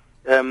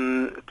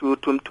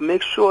 to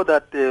make sure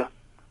that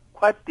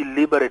quite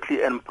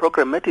deliberately and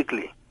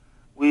programmatically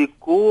we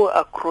go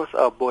across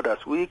our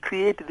borders. We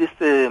create this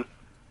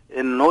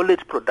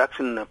knowledge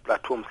production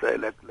platforms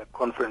like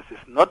conferences,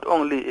 not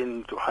only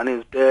in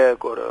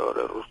Johannesburg or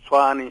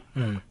Rutshwane,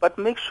 but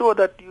make sure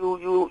that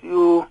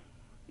you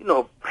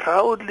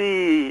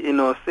proudly,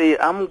 say,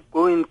 I'm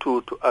going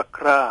to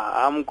Accra,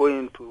 I'm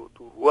going to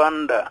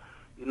Rwanda,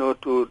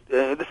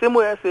 the same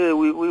way I say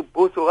we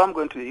both, I'm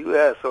going to the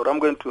US or I'm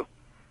going to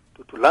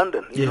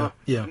London,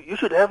 You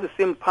should have the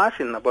same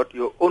passion about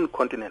your own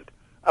continent.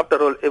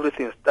 After all,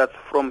 everything starts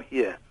from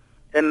here.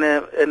 And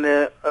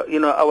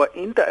our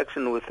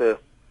interaction with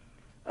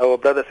our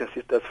brothers and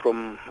sisters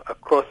from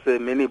across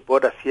many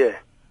borders here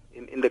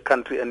in the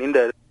country and in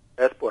the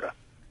diaspora,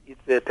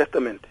 it's a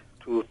testament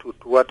to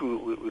what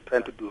we're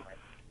trying to do.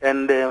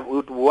 And we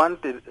would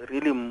want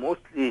really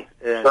mostly,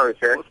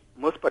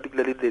 most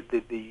particularly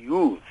the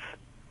youth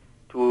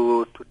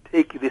to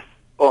take this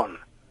on.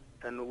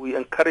 And we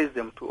encourage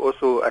them to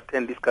also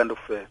attend this kind of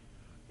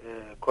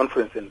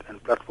conference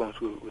and platforms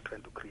we're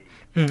trying to create.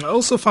 I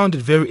also found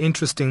it very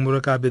interesting,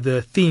 Morakabe,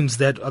 the themes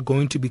that are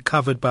going to be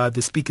covered by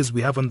the speakers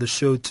we have on the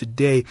show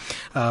today.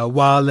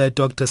 While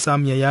Dr.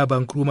 Samia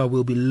Yaba Nkrumah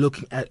will be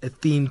looking at a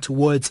theme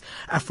towards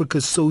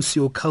Africa's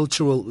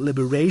socio-cultural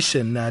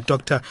liberation,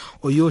 Dr.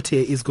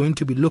 Oyortey is going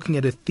to be looking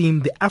at a theme,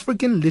 the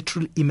African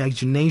literal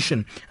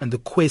imagination and the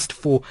quest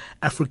for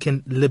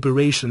African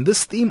liberation.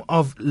 This theme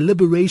of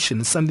liberation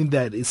is something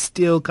that is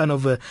still kind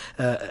of a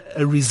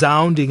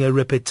resounding, a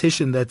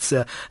repetition that's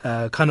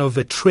kind of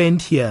a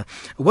trend here.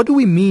 What do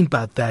we mean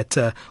by that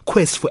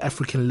quest for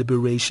African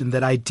liberation,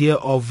 that idea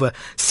of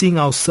seeing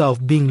ourselves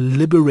being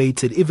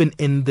liberated even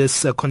in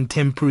this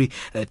contemporary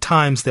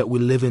times that we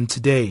live in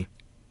today?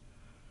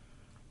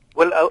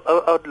 Well,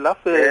 I would love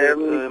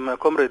my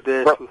comrade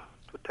there to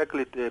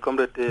tackle it.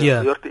 Comrade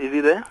Oyortey, is he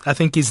there? I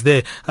think he's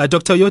there.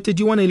 Dr. Oyortey,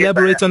 do you want to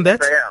elaborate on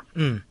that?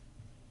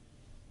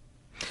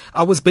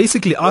 I was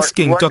basically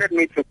asking...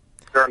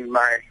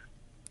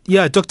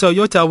 Yeah, Dr.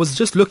 Oyortey, I was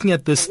just looking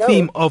at this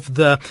theme of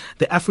the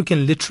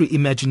African literary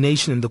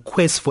imagination and the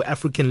quest for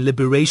African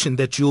liberation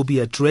that you'll be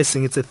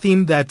addressing. It's a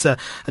theme that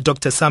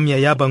Dr. Samia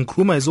Yaba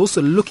Nkrumah is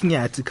also looking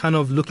at, kind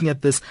of looking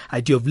at this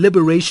idea of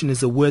liberation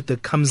is a word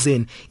that comes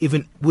in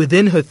even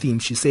within her theme.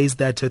 She says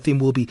that her theme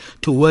will be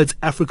towards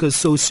Africa's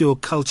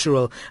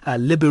socio-cultural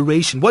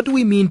liberation. What do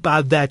we mean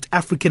by that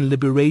African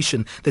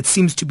liberation that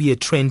seems to be a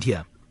trend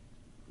here?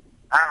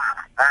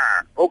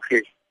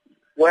 Okay.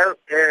 Well,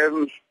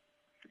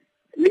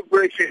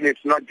 liberation is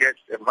not just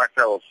a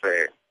matter of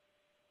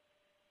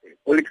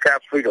political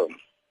freedom.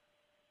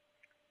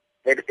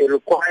 It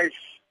requires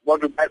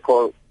what I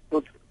call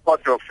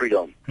cultural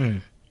freedom.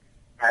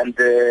 And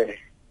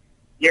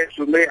yes,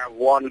 we may have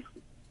won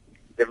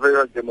the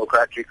various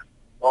democratic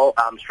or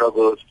armed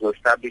struggles to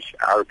establish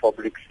our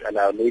republics and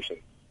our nations,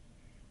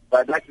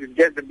 but that is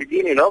just the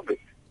beginning of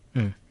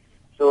it.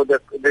 So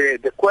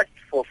the quest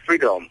for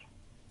freedom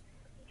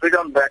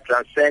that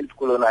transcends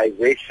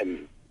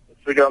colonization,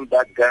 freedom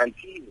that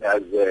guarantees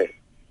us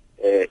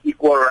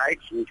equal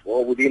rights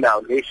within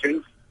our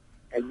nations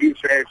and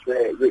gives us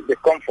the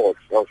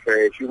comforts of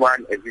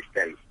human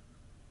existence.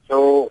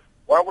 So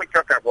when we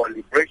talk about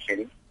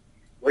liberation,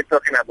 we're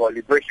talking about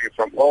liberation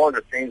from all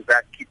the things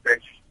that keep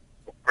us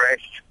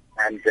oppressed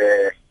and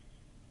the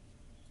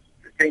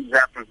things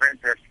that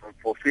prevent us from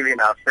fulfilling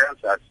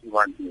ourselves as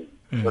human beings.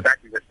 So that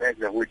is the sense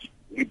in which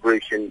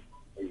liberation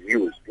is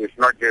used. It's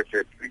not just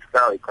a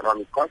political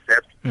economic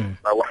concept,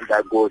 but one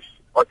that goes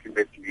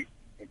ultimately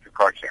into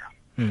culture.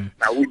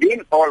 Now,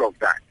 within all of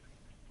that,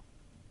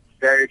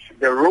 there is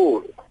the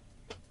role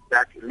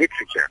that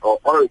literature or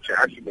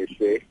orature, as you may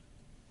say,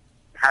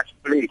 has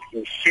played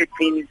in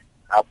shaping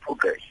our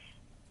progress,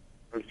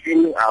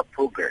 reviewing our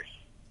progress,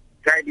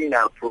 guiding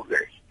our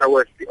progress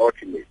towards the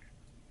ultimate.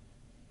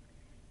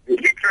 The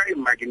literary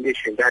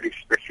imagination that is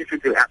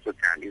specifically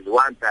African is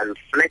one that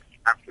reflects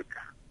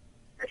Africa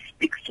and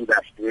speaks to the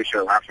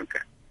aspiration of Africa.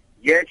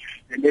 Yes,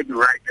 there may be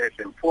writers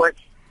and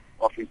poets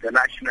of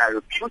international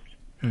repute,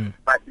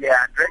 but they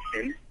are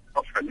addressing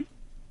often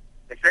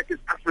a certain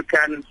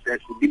African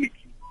sensibility.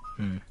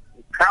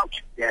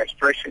 Couch their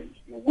expressions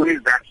in ways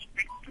that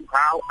speak to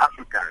how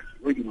Africans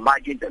will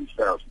imagine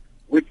themselves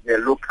with their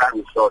local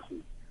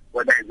resources,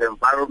 whether it's the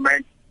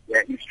environment,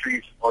 their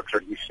histories, or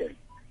tradition.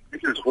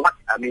 This is what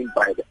I mean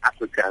by the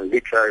African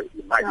literary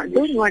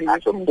imagination,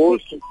 as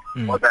opposed to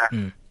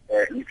other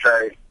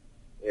literary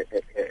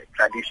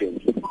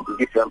traditions in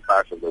different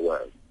parts of the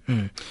world.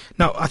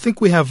 Now, I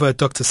think we have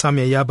Dr.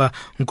 Samia Yaba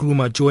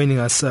Nkrumah joining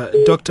us.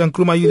 Dr.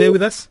 Nkrumah, are you there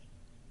with us?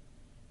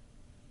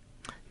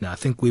 No, I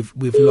think we've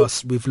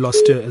lost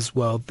her as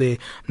well. They're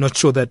not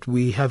sure that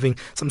we're having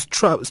some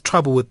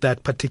trouble with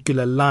that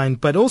particular line.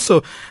 But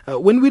also,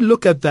 when we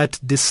look at that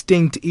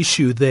distinct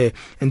issue there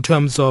in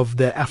terms of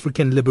the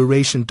African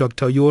liberation,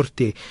 Dr.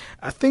 Oyortey,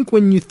 I think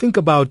when you think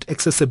about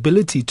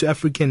accessibility to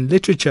African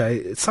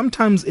literature,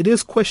 sometimes it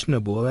is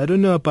questionable. I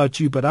don't know about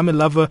you, but I'm a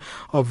lover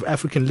of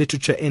African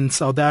literature in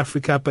South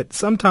Africa. But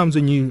sometimes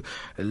when you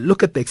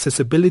look at the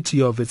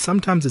accessibility of it,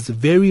 sometimes it's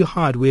very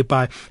hard,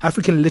 whereby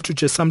African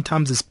literature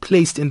sometimes is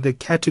placed in the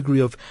category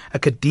of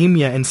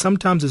academia and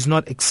sometimes is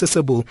not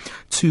accessible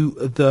to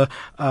the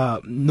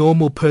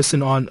normal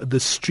person on the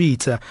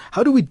street.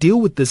 How do we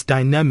deal with this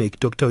dynamic,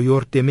 Dr.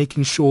 Oyortey,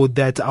 making sure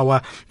that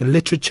our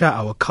literature,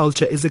 our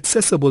culture is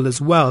accessible as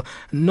well,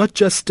 not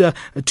just to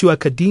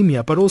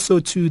academia, but also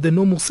to the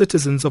normal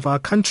citizens of our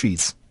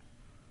countries?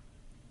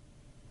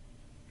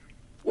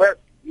 Well,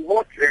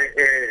 what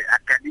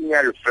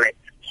academia reflects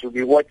should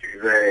be what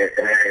is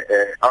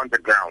on the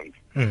ground.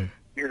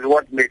 This is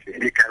what makes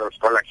any kind of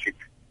scholarship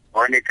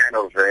or any kind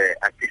of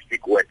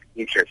artistic work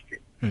interesting.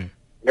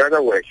 In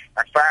other words,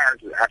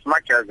 as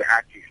much as the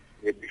artist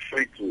may be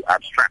free to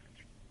abstract,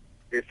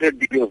 they still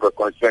dealing with a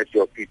constituency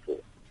of people.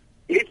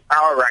 If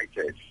our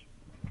writers,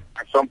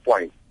 at some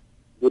point,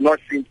 do not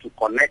seem to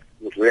connect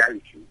with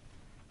reality,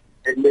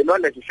 it may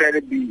not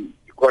necessarily be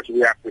because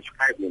we are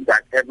prescribing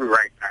that every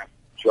writer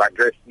should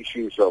address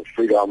issues of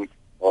freedom,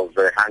 of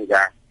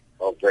hunger,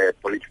 of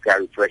political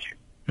repression.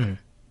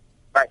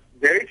 But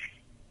there is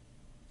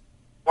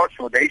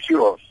also the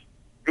issue of,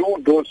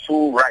 do those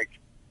who write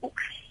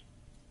books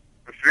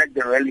reflect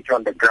the reality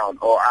on the ground,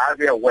 or are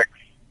their works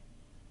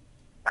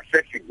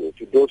accessible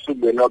to those who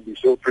may not be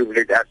so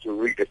privileged as to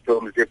read the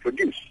stories they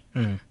produce?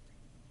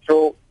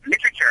 So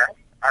literature,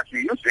 as we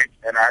use it,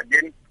 and I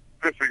again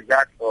preface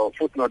that or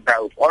footnote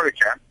that with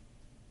orature,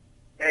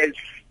 is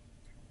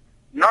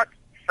not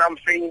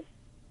something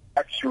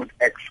that should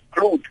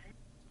exclude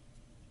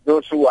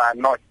those who are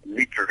not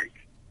literate.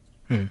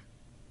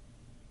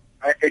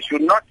 It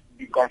should not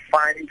be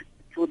confined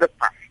to the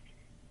past,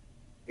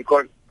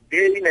 because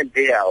day in and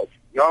day out,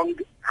 young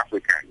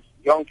Africans,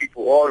 young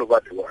people all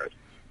over the world,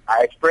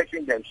 are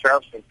expressing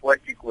themselves in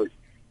poetic ways.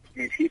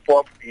 Is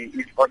hip-hop,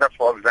 is other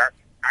forms that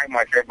I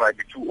myself might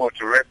be too old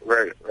to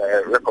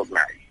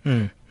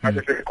recognize. But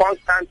it's a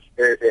constant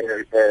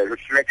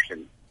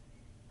reflection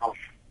of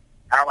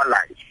our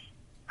lives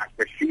as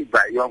perceived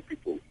by young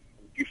people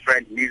in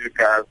different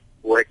musical,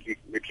 poetic,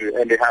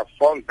 literary, and they have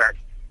forms that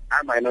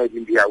I might not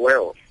even be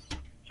aware of.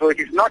 So it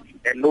is not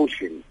a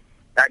notion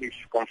that is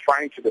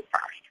confined to the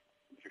past,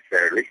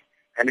 necessarily,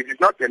 and it is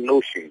not a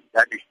notion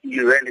that is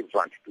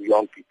irrelevant to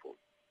young people.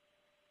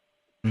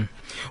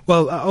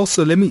 Well,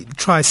 also, let me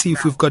try see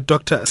if we've got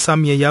Dr.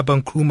 Samia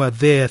Yaba Nkrumah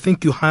there. I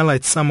think you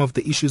highlight some of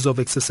the issues of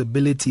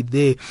accessibility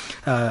there,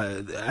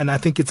 and I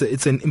think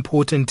it's an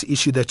important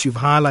issue that you've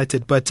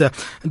highlighted. But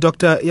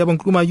Dr. Yaba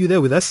Nkrumah, are you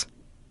there with us?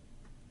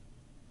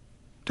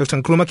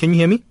 Dr. Nkrumah, can you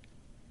hear me?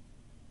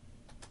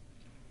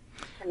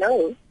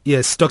 Hello.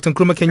 Yes, Dr.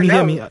 Nkrumah, can you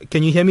hear me?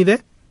 Can you hear me there?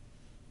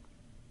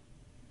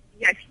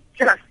 Yes,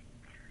 just.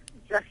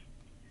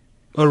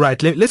 All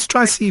right, let's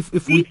try see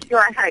if we.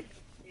 Go ahead.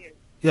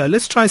 Yeah,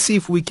 let's try see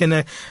if we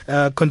can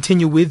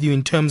continue with you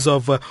in terms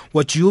of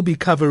what you'll be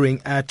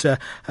covering at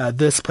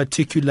this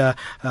particular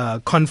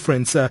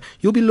conference.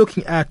 You'll be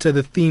looking at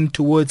the theme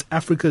towards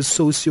Africa's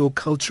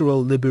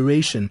socio-cultural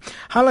liberation.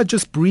 Highlight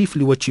just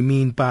briefly what you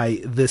mean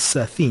by this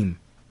theme.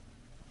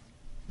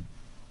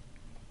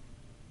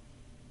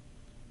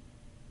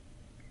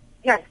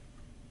 Yes,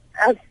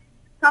 as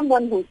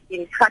someone who's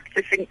been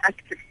practicing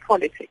active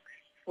politics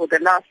for the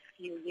last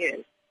few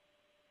years,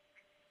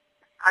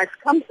 I've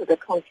come to the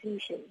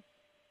conclusion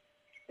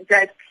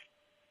that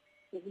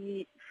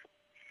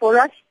for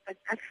us as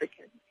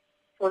Africans,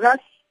 for us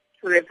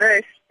to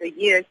reverse the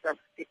years of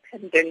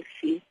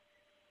dependency,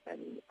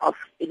 of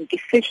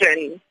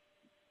indecision,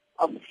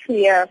 of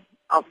fear,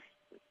 of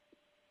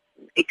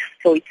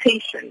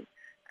exploitation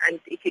and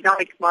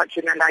economic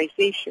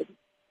marginalization,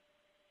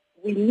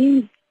 we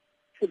need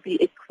to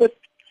be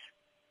equipped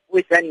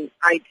with an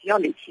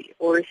ideology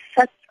or a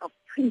set of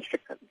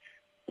principles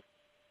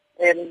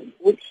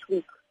which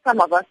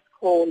some of us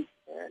call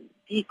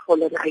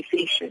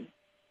decolonization.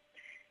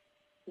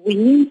 We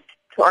need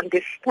to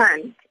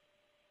understand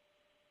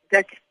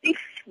that if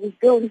we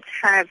don't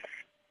have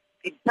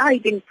a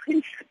guiding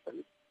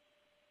principle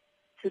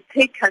to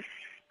take us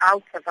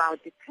out of our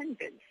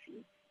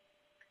dependency,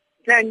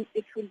 then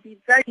it will be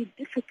very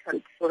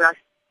difficult for us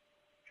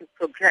to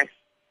progress.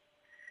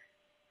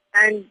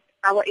 And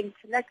our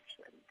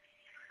intellectuals,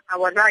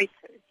 our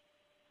writers,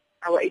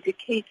 our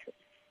educators,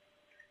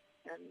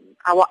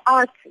 our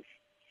artists,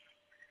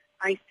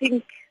 I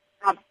think,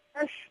 are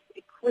best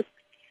equipped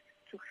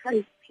to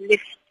help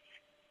lift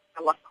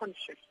our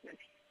consciousness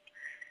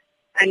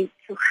and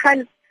to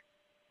help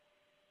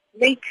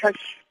make us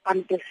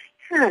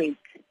understand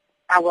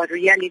our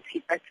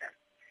reality better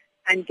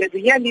and the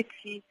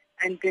reality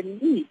and the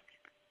need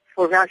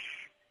for us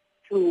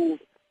to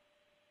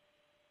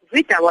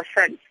rid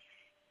ourselves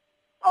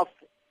of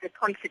the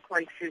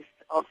consequences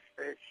of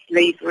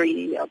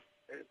slavery, of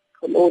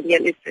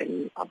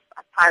colonialism, of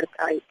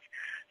apartheid.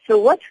 So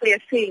what we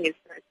are saying is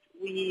that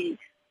we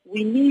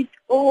need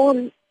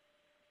all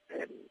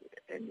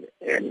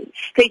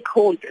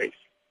stakeholders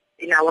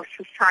in our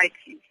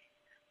societies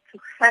to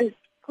help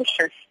push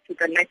us to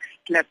the next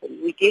level.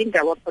 We gained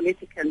our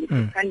political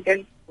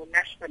independence or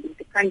national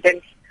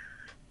independence.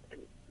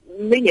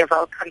 Many of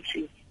our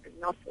countries,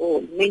 not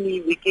all,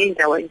 we gained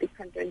our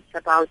independence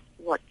about,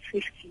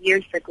 50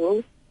 years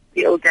ago.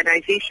 The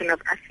Organization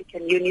of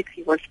African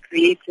Unity was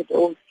created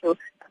also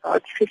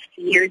about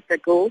 50 years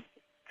ago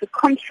to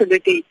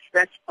consolidate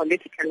that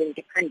political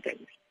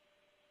independence.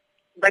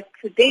 But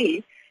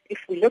today, if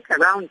we look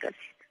around us,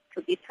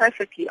 to be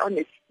perfectly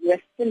honest, we are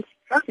still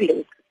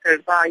struggling to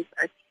survive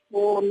as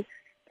small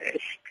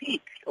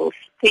states or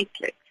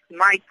statelets,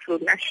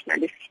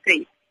 micro-nationalist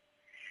states.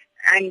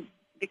 And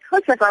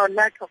because of our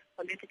lack of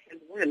political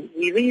will,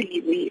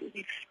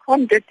 we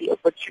squandered the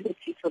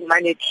opportunity to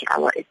manage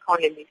our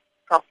economy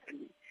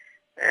properly.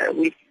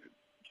 We've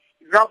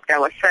robbed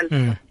ourselves of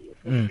the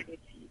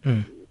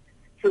opportunity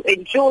to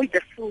enjoy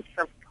the fruits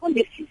of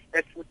policies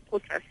that would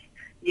put us,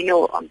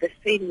 on the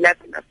same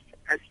level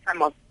as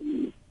some of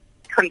the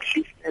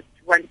countries that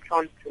went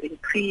on to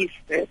increase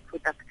their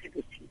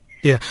productivity.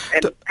 Yeah.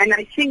 And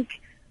I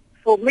think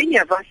for many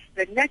of us,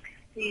 the next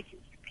stage is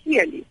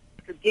clearly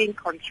to gain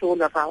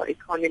control of our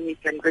economies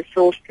and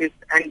resources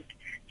and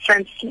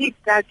translate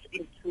that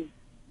into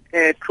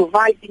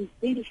providing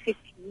basic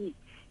needs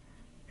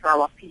to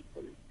our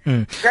people.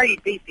 Very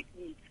basic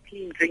needs: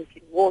 clean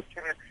drinking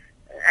water,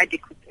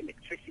 adequate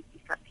electricity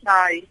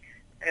supply,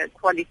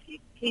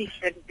 quality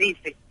education,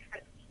 basic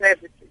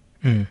services.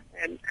 And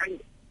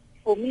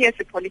for me as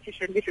a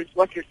politician, this is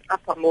what is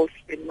uppermost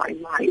in my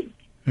mind.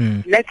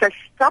 Let us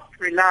stop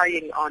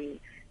relying on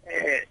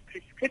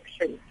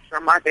prescriptions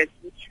from others,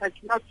 which has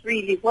not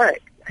really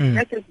worked. And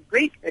let us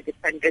break the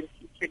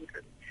dependency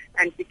syndrome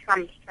and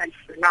become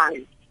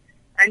self-reliant.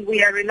 And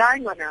we are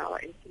relying on our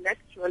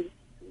intellectuals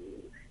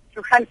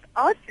to help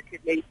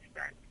articulate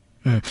that.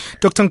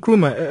 Dr.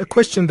 Nkrumah, a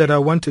question that I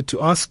wanted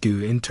to ask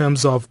you in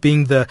terms of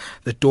being the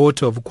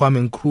daughter of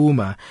Kwame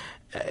Nkrumah,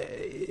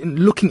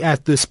 looking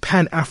at this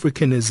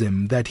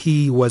Pan-Africanism that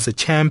he was a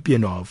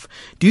champion of,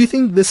 do you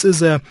think this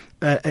is a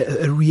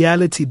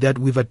reality that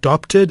we've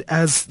adopted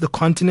as the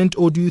continent,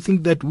 or do you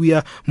think that we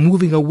are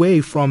moving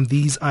away from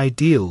these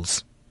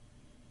ideals?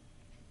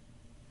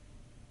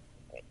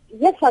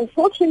 Yes,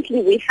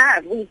 unfortunately we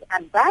have. We've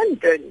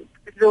abandoned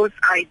those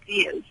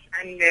ideals,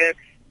 and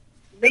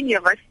many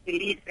of us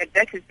believe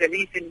that is the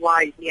reason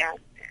why we are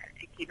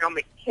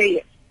economic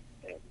chaos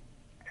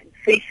and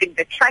facing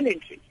the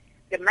challenges,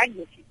 the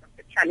magnitude of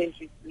the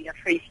challenges we are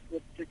faced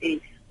with today.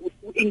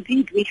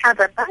 Indeed, we have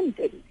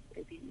abandoned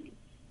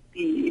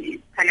the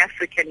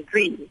Pan-African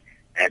dream.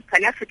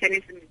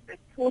 Pan-Africanism is the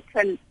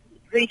total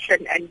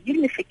liberation and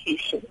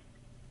unification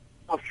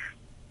of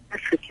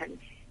Africans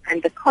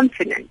and the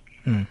continent,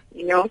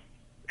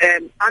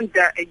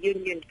 under a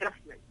union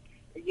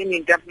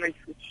government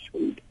which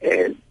will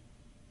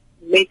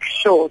make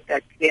sure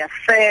that there are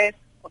fair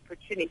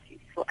opportunities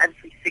for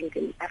every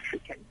single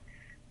African.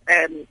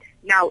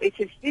 Now, it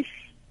is this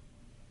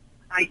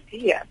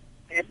idea,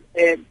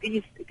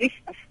 this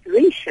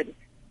aspiration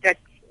that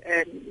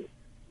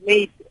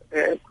made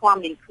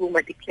Kwame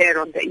Nkrumah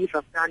declare on the eve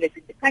of Ghana's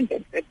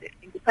independence that the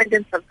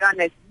independence of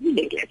Ghana is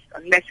meaningless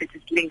unless it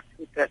is linked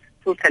with the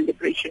total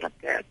liberation of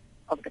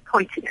the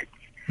continent.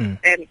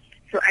 And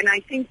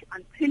I think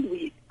until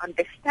we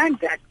understand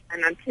that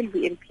and until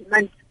we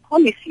implement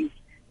policies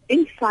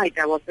inside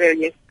our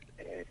various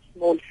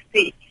small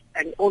states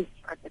and also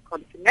at the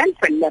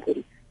continental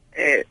level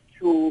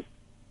to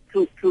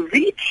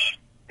reach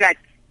that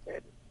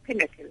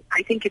pinnacle,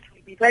 I think it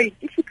will be very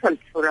difficult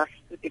for us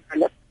to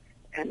develop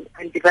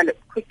and develop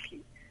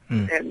quickly.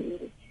 As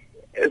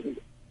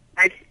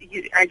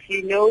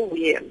you know,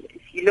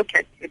 if you look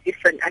at the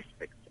different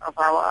aspects of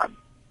our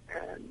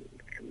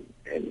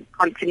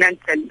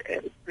continental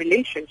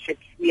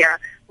relationships, we are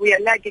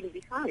lagging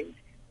behind,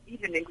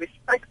 even in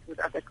respect with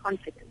other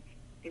continents.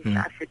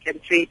 African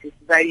trade is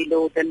very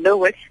low, the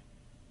lowest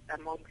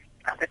amongst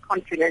other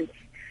continents,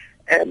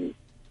 and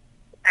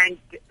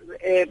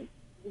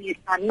we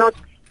are not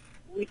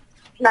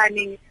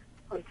planning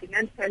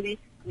continentally.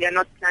 We are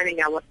not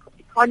planning our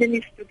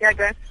economies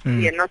together.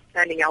 We are not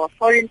planning our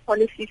foreign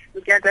policies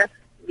together.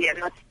 We are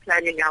not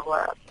planning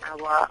our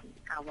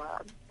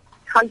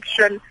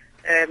cultural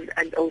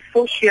and our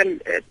social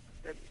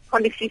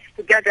policies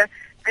together.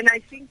 And I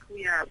think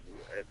we are,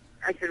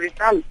 as a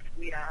result,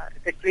 we are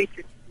the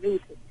greatest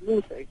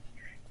losers.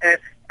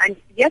 And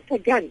yet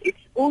again, it's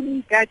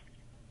only that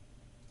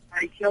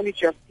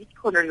ideology of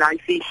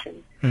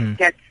decolonization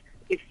that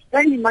is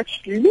very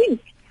much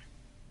linked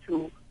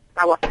to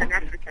our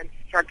Pan-African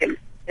struggle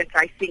that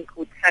I think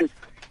would help us.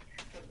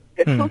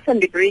 The total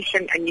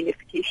liberation and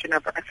unification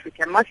of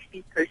Africa must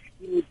be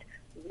pursued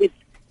with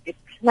a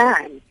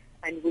plan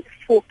and with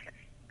focus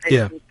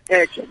and with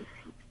urgency,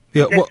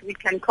 so that we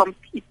can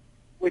compete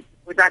with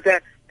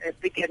other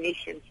bigger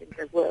nations in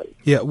the world.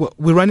 Yeah, well,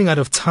 we're running out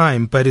of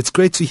time, but it's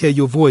great to hear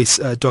your voice,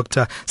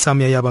 Dr.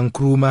 Samia Yaba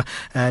Nkrumah,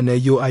 and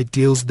your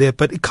ideals there.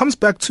 But it comes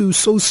back to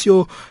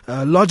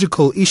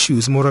socio-logical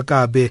issues,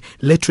 Morakabe.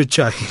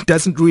 Literature, it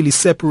doesn't really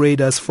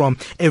separate us from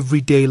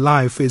everyday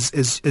life,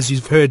 as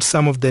you've heard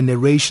some of the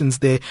narrations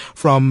there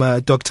from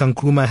Dr.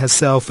 Nkrumah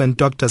herself and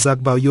Dr.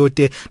 Zagba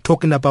Oyortey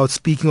talking about,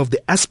 speaking of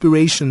the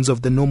aspirations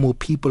of the normal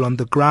people on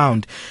the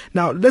ground.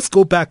 Now, let's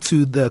go back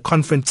to the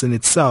conference in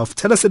itself.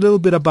 Tell us a little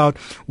bit about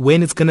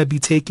when it's going to be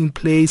taking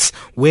place,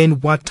 dates, when,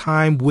 what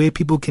time, where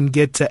people can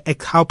get,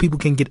 how people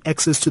can get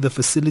access to the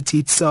facility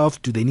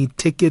itself. Do they need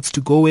tickets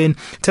to go in?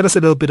 Tell us a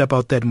little bit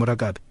about that,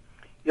 Morakabe.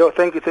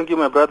 Thank you,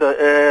 my brother.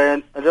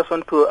 And I just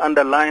want to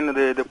underline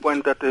the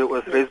point that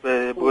was raised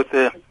by both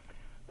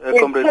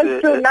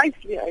comrades. So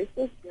nicely,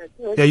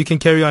 yeah, you can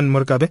carry on,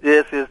 Morakabe.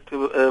 Yes,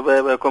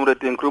 by Comrade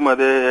Nkrumah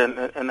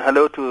there, and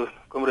hello to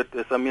Comrade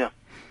Samia.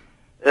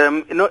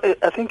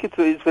 I think it's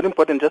very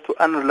important just to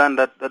underline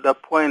that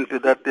point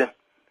that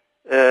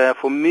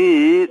for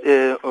me,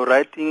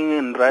 writing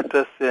and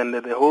writers and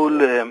the whole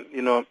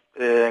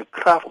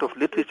craft of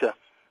literature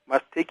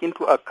must take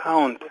into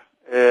account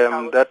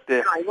that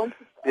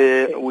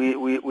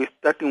we're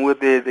starting with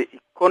the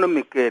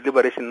economic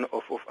liberation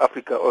of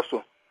Africa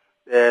also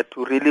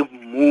to really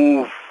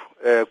move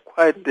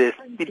quite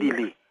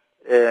speedily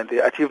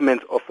the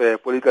achievements of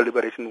political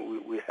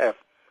liberation we have.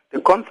 The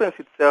conference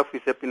itself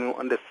is happening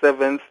on the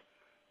 7th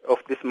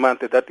of this month.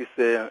 That is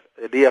a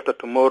day after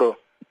tomorrow,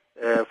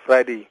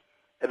 Friday,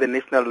 at the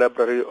National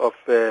Library of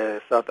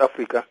South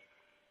Africa,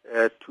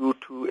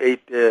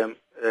 228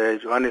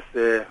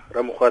 Johannesburg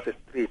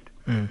Street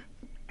in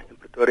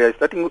Pretoria.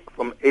 Starting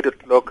from 8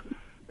 o'clock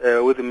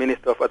with the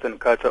Minister of Arts and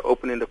Culture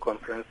opening the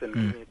conference and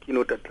giving a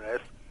keynote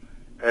address.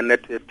 And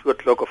at 2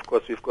 o'clock, of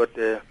course, we've got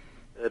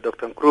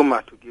Dr.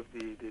 Nkrumah to give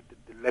the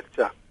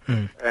lecture.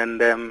 And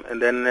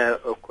then,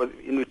 of course,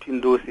 in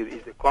between those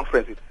is the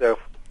conference itself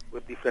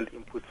with different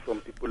inputs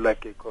from people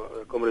like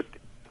Comrade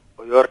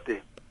Oyortey.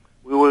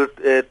 We will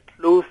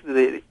close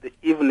the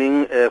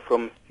evening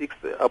from 6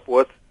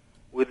 upwards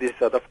with the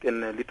South African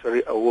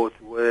Literary Awards,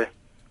 where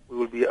we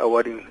will be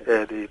awarding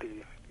the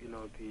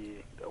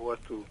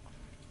awards to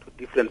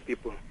different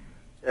people.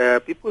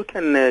 People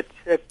can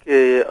check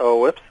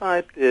our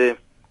website,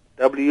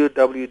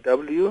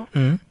 www.sala,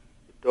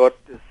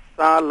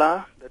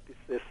 that is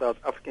the South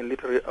African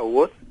Literary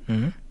Awards,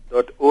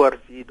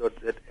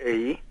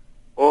 .org.za,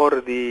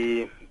 or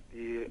the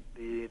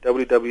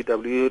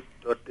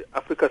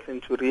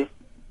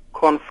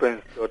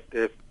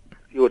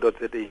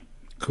www.africacenturyconference.co.za.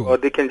 Cool. Or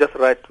they can just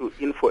write to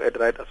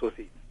info@Right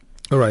Associates.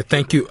 All right,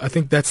 thank you. I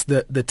think that's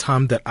the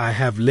time that I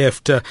have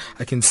left. I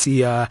can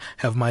see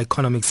have my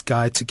economics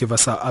guy to give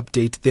us our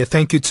update there.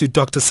 Thank you to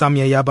Dr.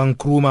 Samia Yaba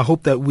Nkrumah. I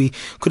hope that we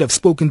could have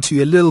spoken to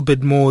you a little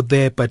bit more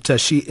there, but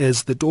she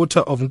is the daughter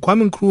of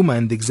Kwame Nkrumah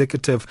and the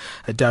executive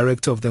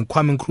director of the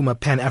Kwame Nkrumah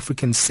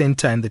Pan-African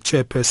Center and the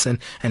chairperson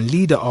and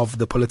leader of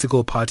the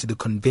political party, the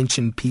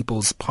Convention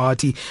People's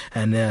Party,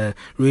 and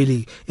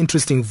really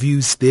interesting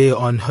views there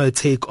on her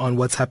take on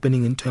what's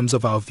happening in terms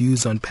of our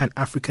views on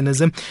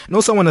Pan-Africanism. And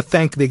also I want to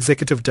thank the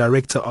executive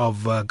director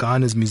of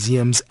Ghana's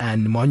Museums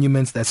and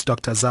Monuments, that's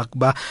Dr.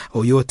 Zagba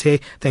Oyortey.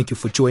 Thank you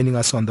for joining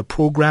us on the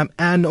program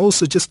and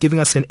also just giving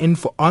us an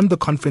info on the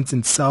conference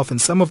itself,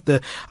 and some of the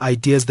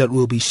ideas that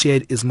will be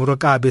shared is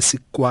Morakabe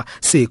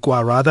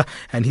Seakhoa,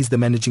 and he's the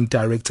managing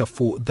director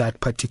for that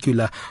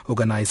particular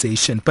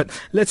organization. But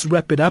let's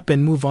wrap it up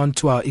and move on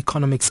to our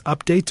economics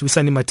update.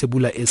 Wisani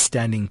Matebula is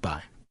standing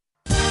by.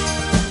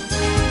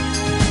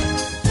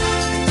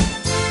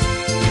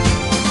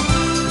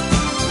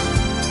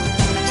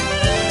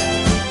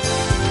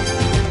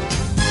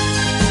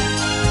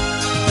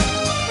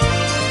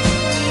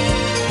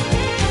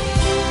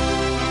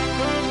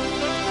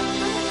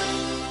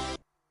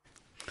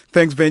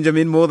 Thanks,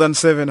 Benjamin. More than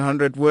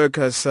 700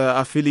 workers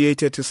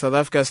affiliated to South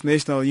Africa's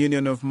National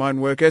Union of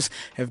Mine Workers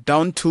have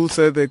downed tools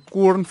at the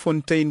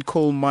Koornfontein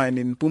coal mine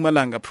in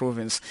Mpumalanga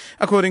province.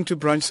 According to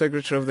Branch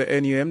Secretary of the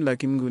NUM,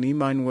 Lucky Mnguni,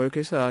 mine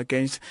workers are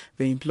against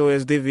the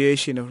employer's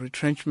deviation of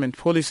retrenchment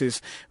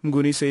policies.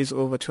 Mnguni says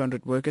over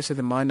 200 workers at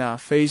the mine are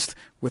faced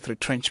with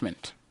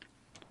retrenchment.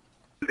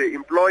 The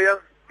employer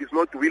is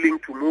not willing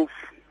to move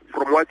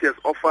from what he has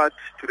offered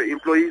to the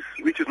employees,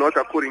 which is not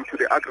according to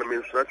the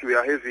agreements that we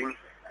are having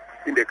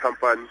in the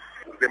company.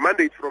 The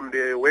mandate from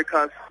the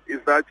workers is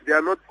that they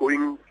are not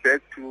going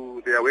back to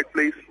their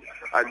workplace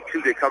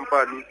until the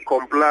company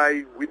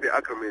comply with the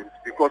agreement,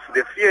 because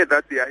the fear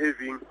that they are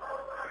having,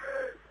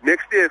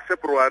 next year,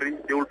 February,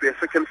 there will be a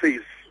second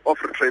phase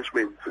of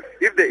retrenchment.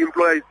 If the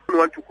employers don't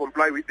want to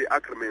comply with the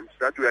agreements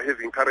that we are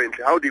having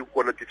currently, how are they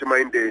going to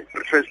determine the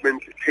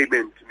retrenchment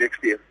payment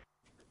next year?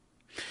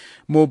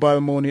 Mobile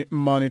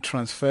money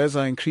transfers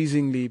are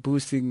increasingly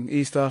boosting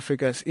East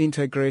Africa's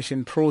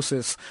integration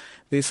process.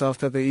 This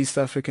after the East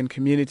African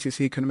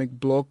Community's economic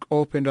bloc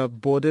opened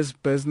up borders,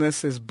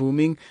 business is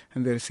booming,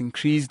 and there is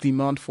increased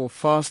demand for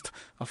fast,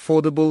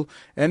 affordable,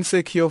 and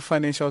secure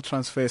financial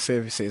transfer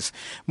services.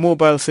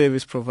 Mobile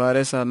service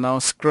providers are now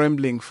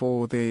scrambling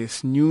for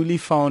this newly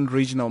found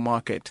regional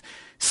market.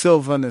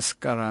 Sylvanus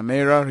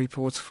Karamera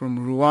reports from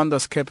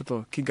Rwanda's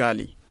capital,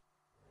 Kigali.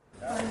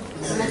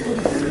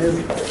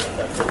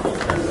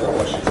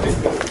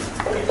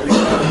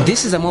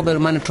 This is a mobile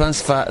money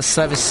transfer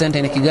service center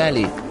in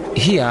Kigali.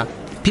 Here,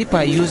 people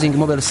are using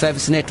mobile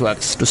service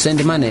networks to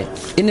send money.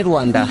 In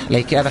Rwanda,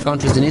 like other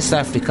countries in East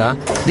Africa,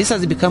 this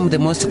has become the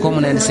most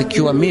common and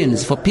secure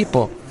means for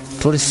people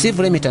to receive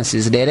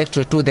remittances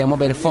directly to their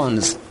mobile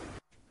phones.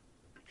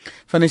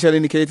 Financial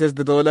indicators: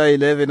 the dollar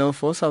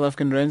 11.04, South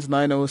African rands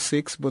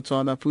 9.06,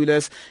 Botswana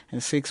pulas and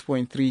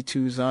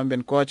 6.32,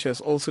 Zambian kwachas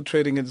also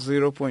trading at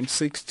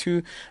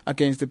 0.62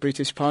 against the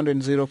British pound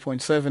and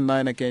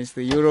 0.79 against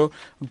the euro.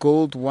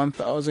 Gold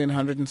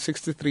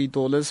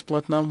 $1,163,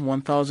 platinum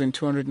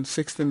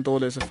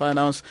 $1,216 a fine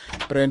ounce.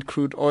 Brent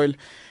crude oil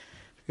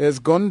has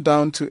gone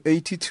down to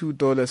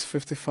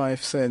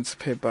 $82.55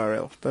 per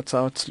barrel. That's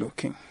how it's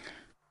looking.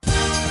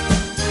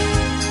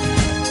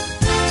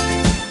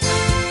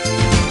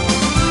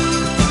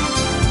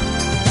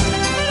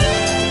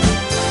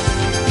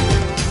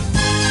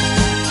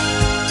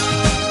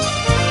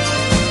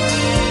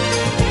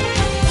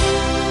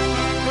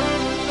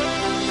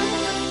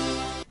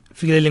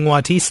 Fikile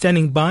Lingwati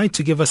standing by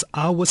to give us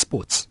our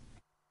sports.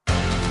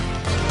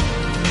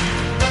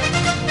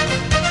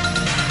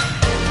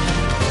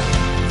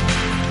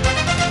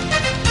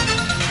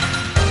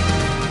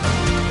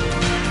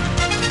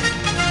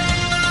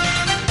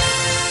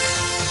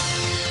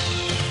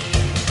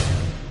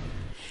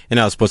 In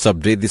our sports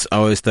update this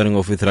hour, starting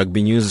off with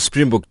rugby news,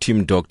 Springbok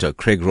team doctor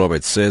Craig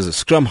Roberts says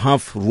scrum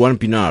half Ruan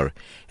Pienaar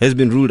has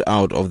been ruled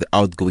out of the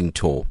outgoing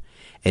tour.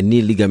 A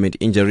knee ligament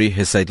injury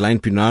has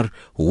sidelined Pienaar,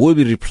 who will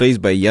be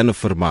replaced by Jan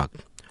Vermaak.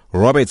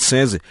 Roberts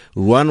says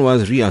Ruan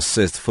was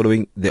reassessed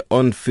following the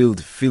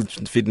on-field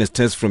fitness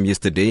test from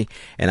yesterday,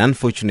 and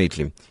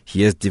unfortunately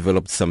he has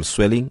developed some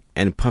swelling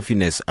and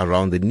puffiness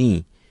around the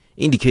knee,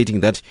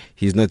 indicating that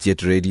he is not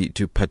yet ready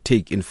to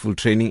partake in full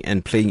training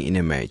and playing in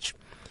a match.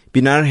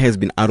 Pienaar has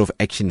been out of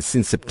action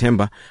since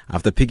September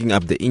after picking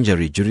up the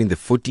injury during the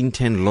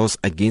 14-10 loss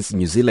against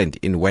New Zealand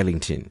in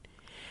Wellington.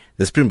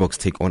 The Springboks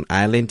take on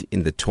Ireland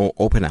in the tour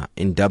opener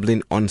in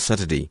Dublin on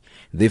Saturday.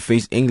 They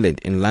face England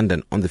in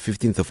London on the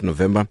 15th of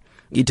November,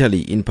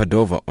 Italy in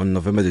Padova on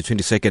November the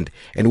 22nd,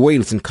 and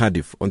Wales in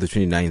Cardiff on the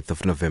 29th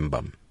of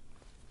November.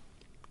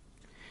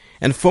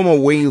 And former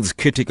Wales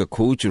caretaker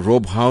coach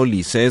Rob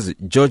Howley says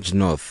George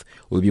North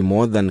will be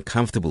more than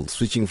comfortable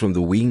switching from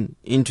the wing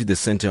into the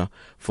centre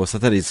for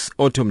Saturday's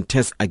autumn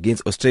test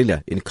against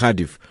Australia in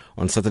Cardiff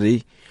on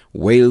Saturday.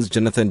 Wales'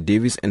 Jonathan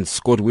Davis and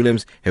Scott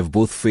Williams have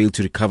both failed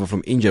to recover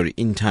from injury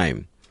in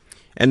time.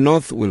 And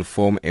North will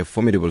form a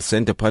formidable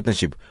centre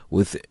partnership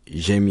with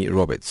Jamie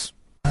Roberts.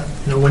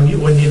 When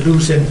you're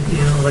losing,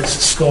 like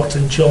Scott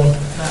and John,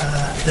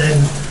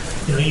 then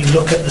you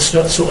look at the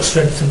sort of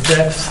strength and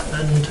depth,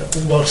 and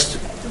whilst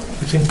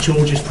we think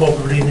George is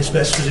probably in his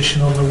best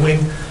position on the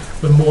wing,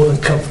 we're more than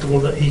comfortable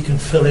that he can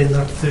fill in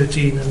that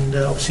 13, and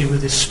obviously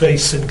with his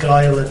space and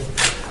guile and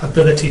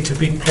ability to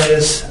beat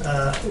players,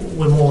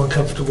 we're more than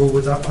comfortable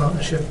with that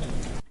partnership.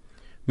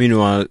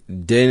 Meanwhile,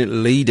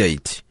 Dan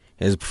Leydate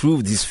has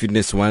proved his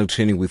fitness while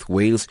training with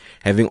Wales,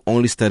 having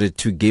only started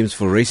 2 games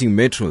for Racing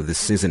Metro this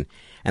season,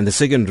 and the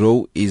second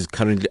row is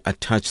currently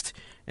attached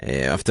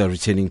after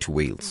returning to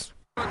Wales.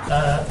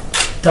 Dan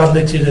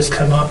Leydate has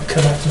come up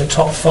in the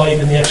top 5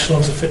 in the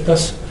echelons of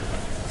fitness.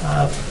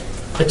 I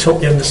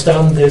totally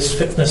understand there's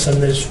fitness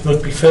and there's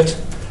rugby fit.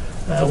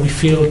 We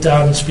feel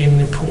Dan's been an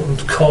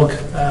important cog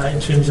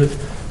in terms of,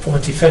 from a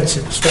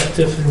defensive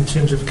perspective, in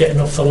terms of getting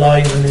off the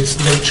line and his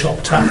low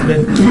chop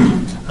tackling,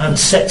 and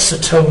sets the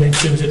tone in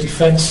terms of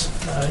defence.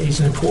 He's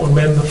an important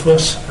member for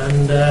us,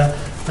 and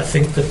I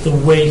think that the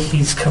way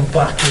he's come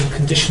back and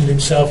conditioned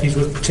himself, he's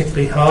worked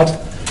particularly hard,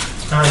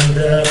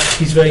 and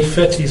he's very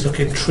fit, he's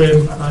looking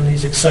trim, and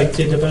he's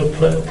excited about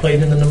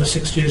playing in the number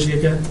 6 jersey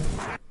again.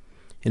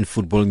 In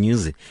football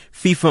news,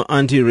 FIFA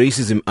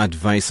anti-racism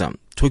advisor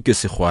Tokyo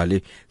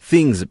Sekhwale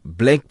thinks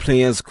black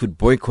players could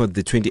boycott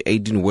the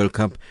 2018 World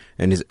Cup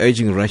and is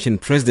urging Russian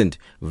President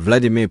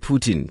Vladimir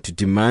Putin to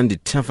demand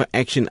tougher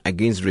action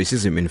against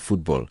racism in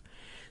football.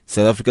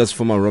 South Africa's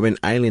former Robben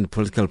Island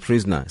political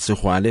prisoner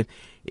Sekhwale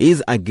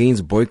is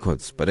against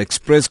boycotts but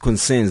expressed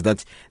concerns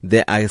that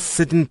there are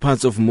certain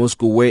parts of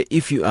Moscow where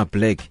if you are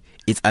black,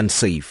 it's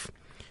unsafe.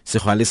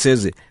 Sekhwale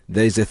says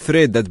there is a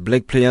threat that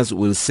black players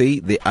will say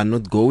they are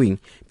not going,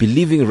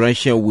 believing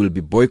Russia will be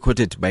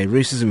boycotted by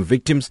racism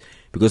victims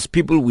because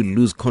people will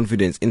lose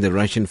confidence in the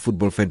Russian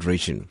Football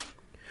Federation.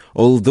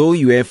 Although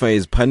UEFA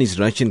has punished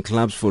Russian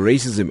clubs for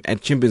racism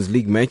at Champions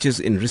League matches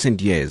in recent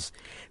years,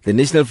 the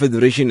National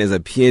Federation has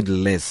appeared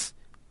less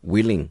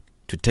willing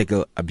to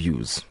tackle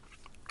abuse.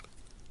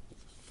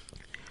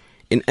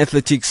 In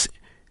athletics,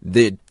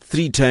 the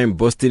 3-time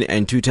Boston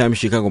and 2-time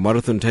Chicago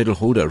Marathon title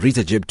holder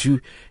Rita Jeptu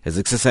has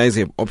exercised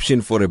her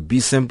option for a B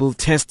sample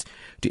test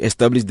to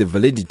establish the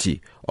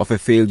validity of a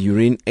failed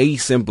urine A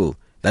sample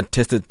that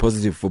tested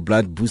positive for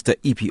blood booster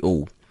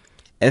EPO.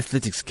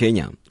 Athletics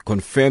Kenya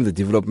confirmed the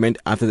development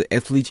after the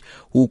athlete,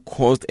 who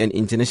caused an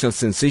international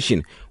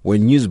sensation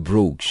when news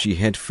broke she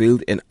had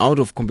failed an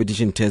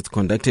out-of-competition test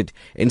conducted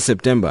in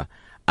September,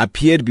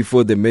 appeared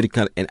before the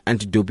Medical and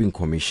Anti-Doping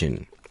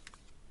Commission.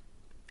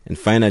 And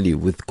finally,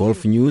 with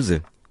golf news,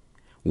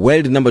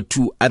 world number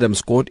 2 Adam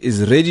Scott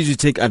is ready to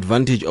take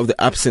advantage of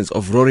the absence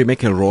of Rory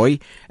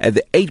McIlroy at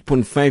the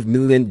 $8.5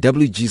 million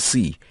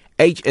WGC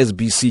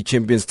HSBC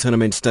Champions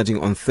Tournament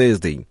starting on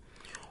Thursday.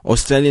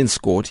 Australian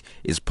Scott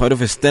is part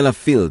of a stellar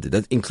field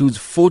that includes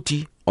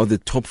 40 of the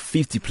top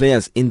 50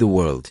 players in the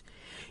world.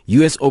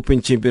 US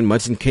Open champion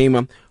Martin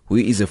Kaymer, who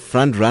is a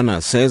front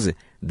runner, says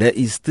there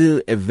is still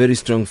a very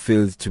strong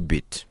field to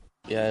beat.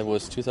 Yeah, it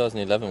was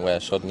 2011 where I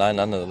shot 9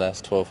 under the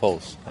last 12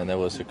 holes, and that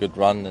was a good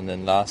run. And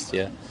then last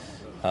year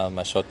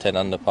I shot 10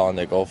 under par on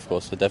the golf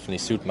course, so definitely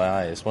suit my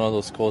eye. It's one of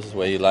those courses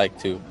where you like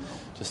to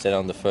stand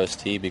on the first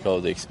tee because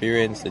of the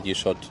experience that you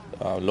shot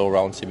low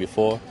rounds here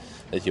before,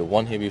 that you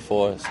won here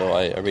before, so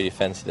I really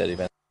fancy that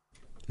event.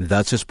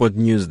 That's your sport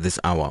news this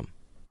hour.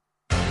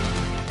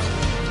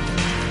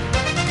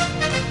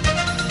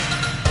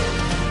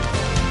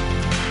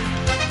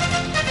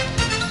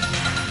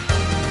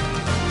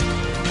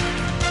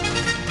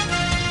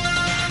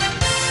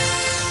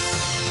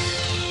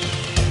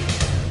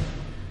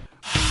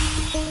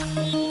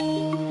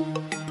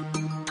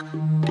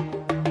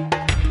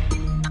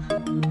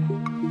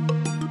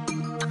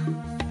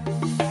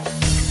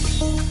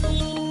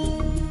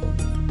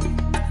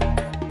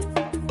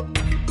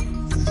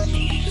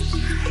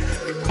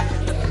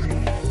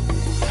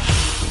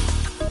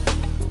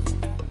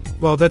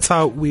 Well, that's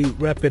how we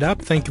wrap it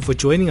up. Thank you for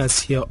joining us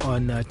here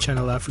on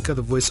Channel Africa,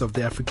 the voice of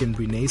the African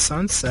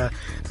Renaissance.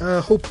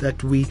 Hope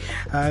that we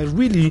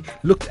really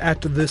looked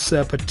at this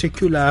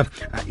particular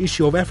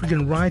issue of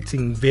African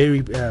writing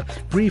very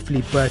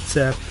briefly, but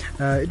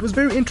it was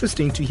very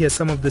interesting to hear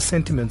some of the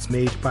sentiments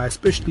made by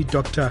especially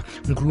Dr.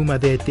 Nkrumah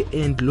there at the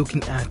end,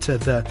 looking at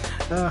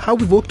how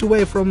we walked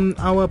away from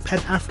our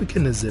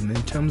Pan-Africanism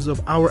in terms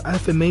of our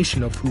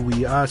affirmation of who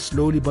we are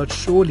slowly but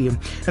surely,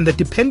 and the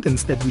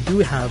dependence that we do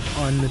have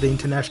on the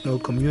international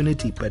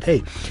community. But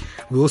hey,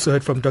 we also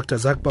heard from Dr.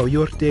 Zagba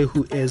Oyortey,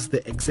 who is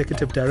the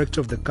Executive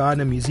Director of the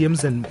Ghana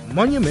Museums and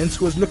Monuments,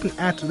 who was looking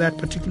at that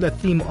particular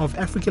theme of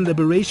African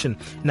liberation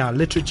in our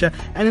literature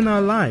and in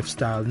our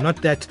lifestyle.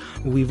 Not that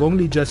we've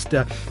only just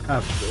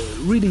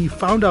really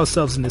found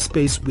ourselves in a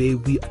space where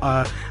we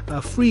are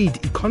freed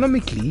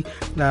economically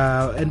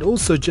and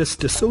also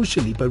just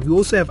socially, but we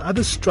also have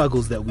other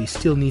struggles that we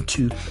still need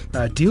to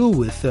deal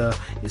with,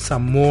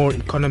 some more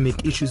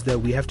economic issues that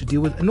we have to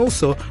deal with, and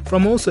also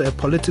from a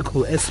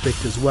political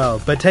aspect as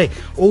well. But hey,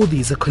 all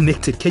these are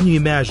connected. Can you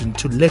imagine?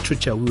 To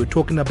literature. We were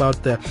talking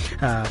about the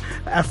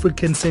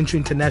African Century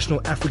International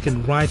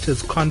African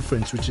Writers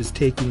Conference, which is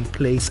taking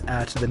place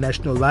at the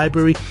National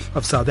Library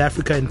of South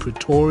Africa in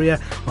Pretoria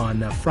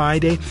on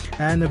Friday,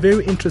 and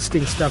very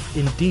interesting stuff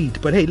indeed.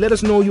 But hey, let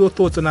us know your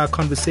thoughts on our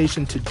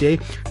conversation today.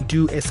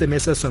 Do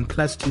SMS us on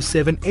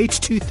 +27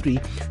 823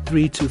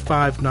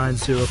 325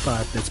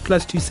 905. That's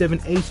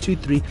 +27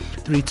 823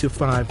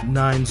 325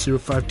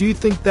 905. Do you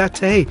think that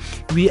hey,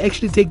 we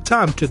actually take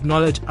time to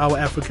acknowledge our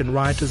African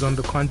writers on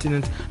the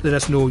continent? Let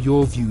us know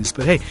your views.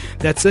 But hey,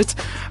 that's it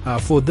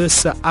for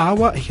this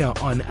hour here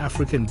on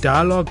African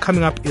Dialogue.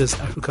 Coming up is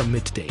Africa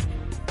Midday.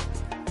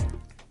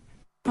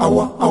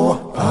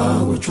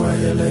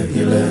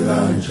 Akujwayelekile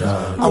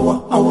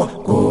kanjalo awa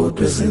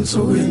kodwa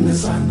ezinsukwini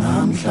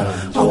zanamhla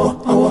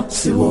awa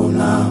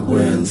sibona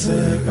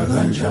kwenzeka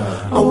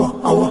kanjalo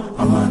awa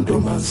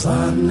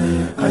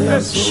amantombazane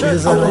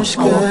She's a rich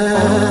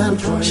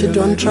girl, she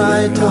don't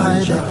try to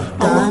hide it.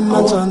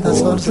 Diamonds on the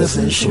soles of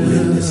her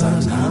shoes.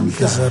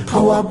 She's a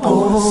power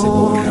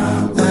ball,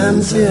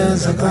 empty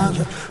as a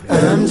bucket,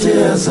 empty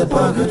as a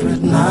bucket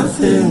with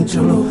nothing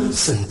to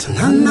lose. And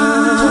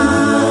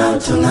tanana,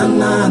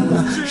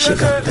 she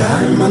got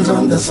diamonds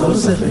on the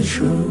soles of her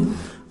shoe.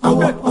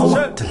 Awa,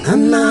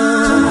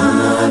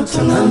 tanana,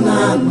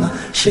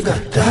 she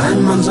got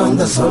diamonds on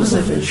the soles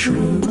of her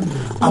shoe.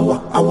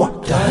 Awa,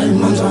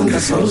 diamonds on the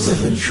soles of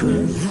her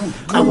shoe.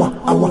 Awa,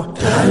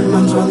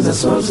 diamonds on the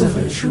soles of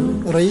her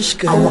shoe.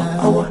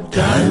 Awa,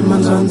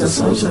 diamonds on the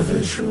soles of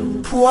her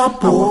shoe.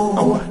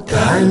 Awa,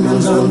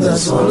 diamonds on the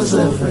soles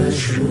of her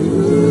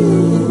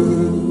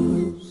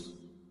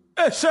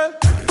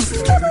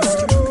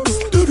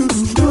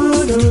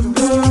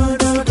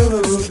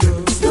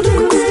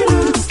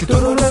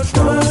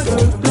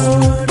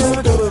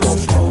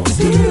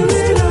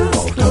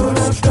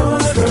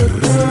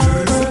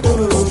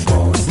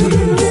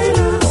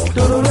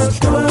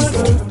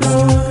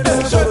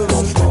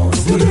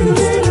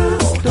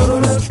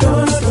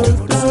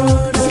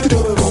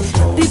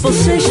People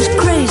say she's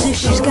crazy,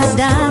 she's got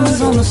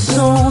diamonds on the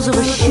soles of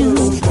her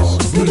shoes.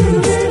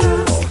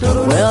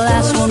 Well,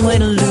 that's one way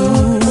to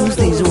lose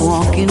these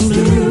walking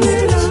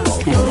blues.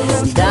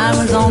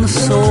 Diamonds on the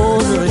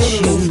soles of her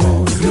shoes.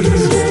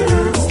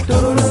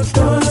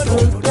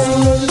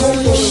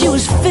 She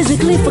was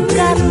physically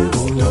forgotten,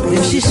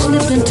 then she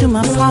slipped into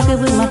my pocket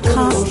with my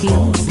car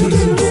keys.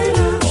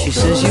 She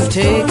says you've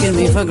taken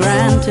me for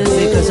granted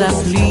because I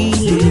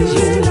please you,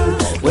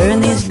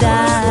 wearing these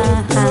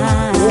diamonds.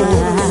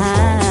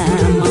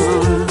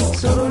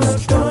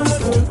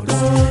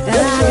 And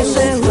I can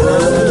say,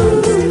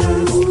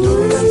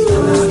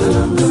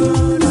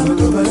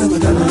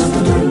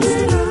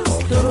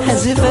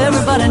 as if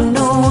everybody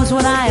knows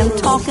what I am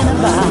talking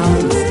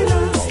about.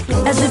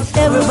 As if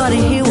everybody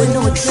here would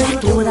know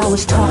exactly what I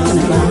was talking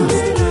about.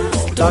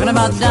 Talking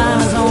about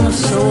diamonds on the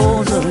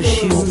soles of her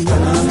shoes.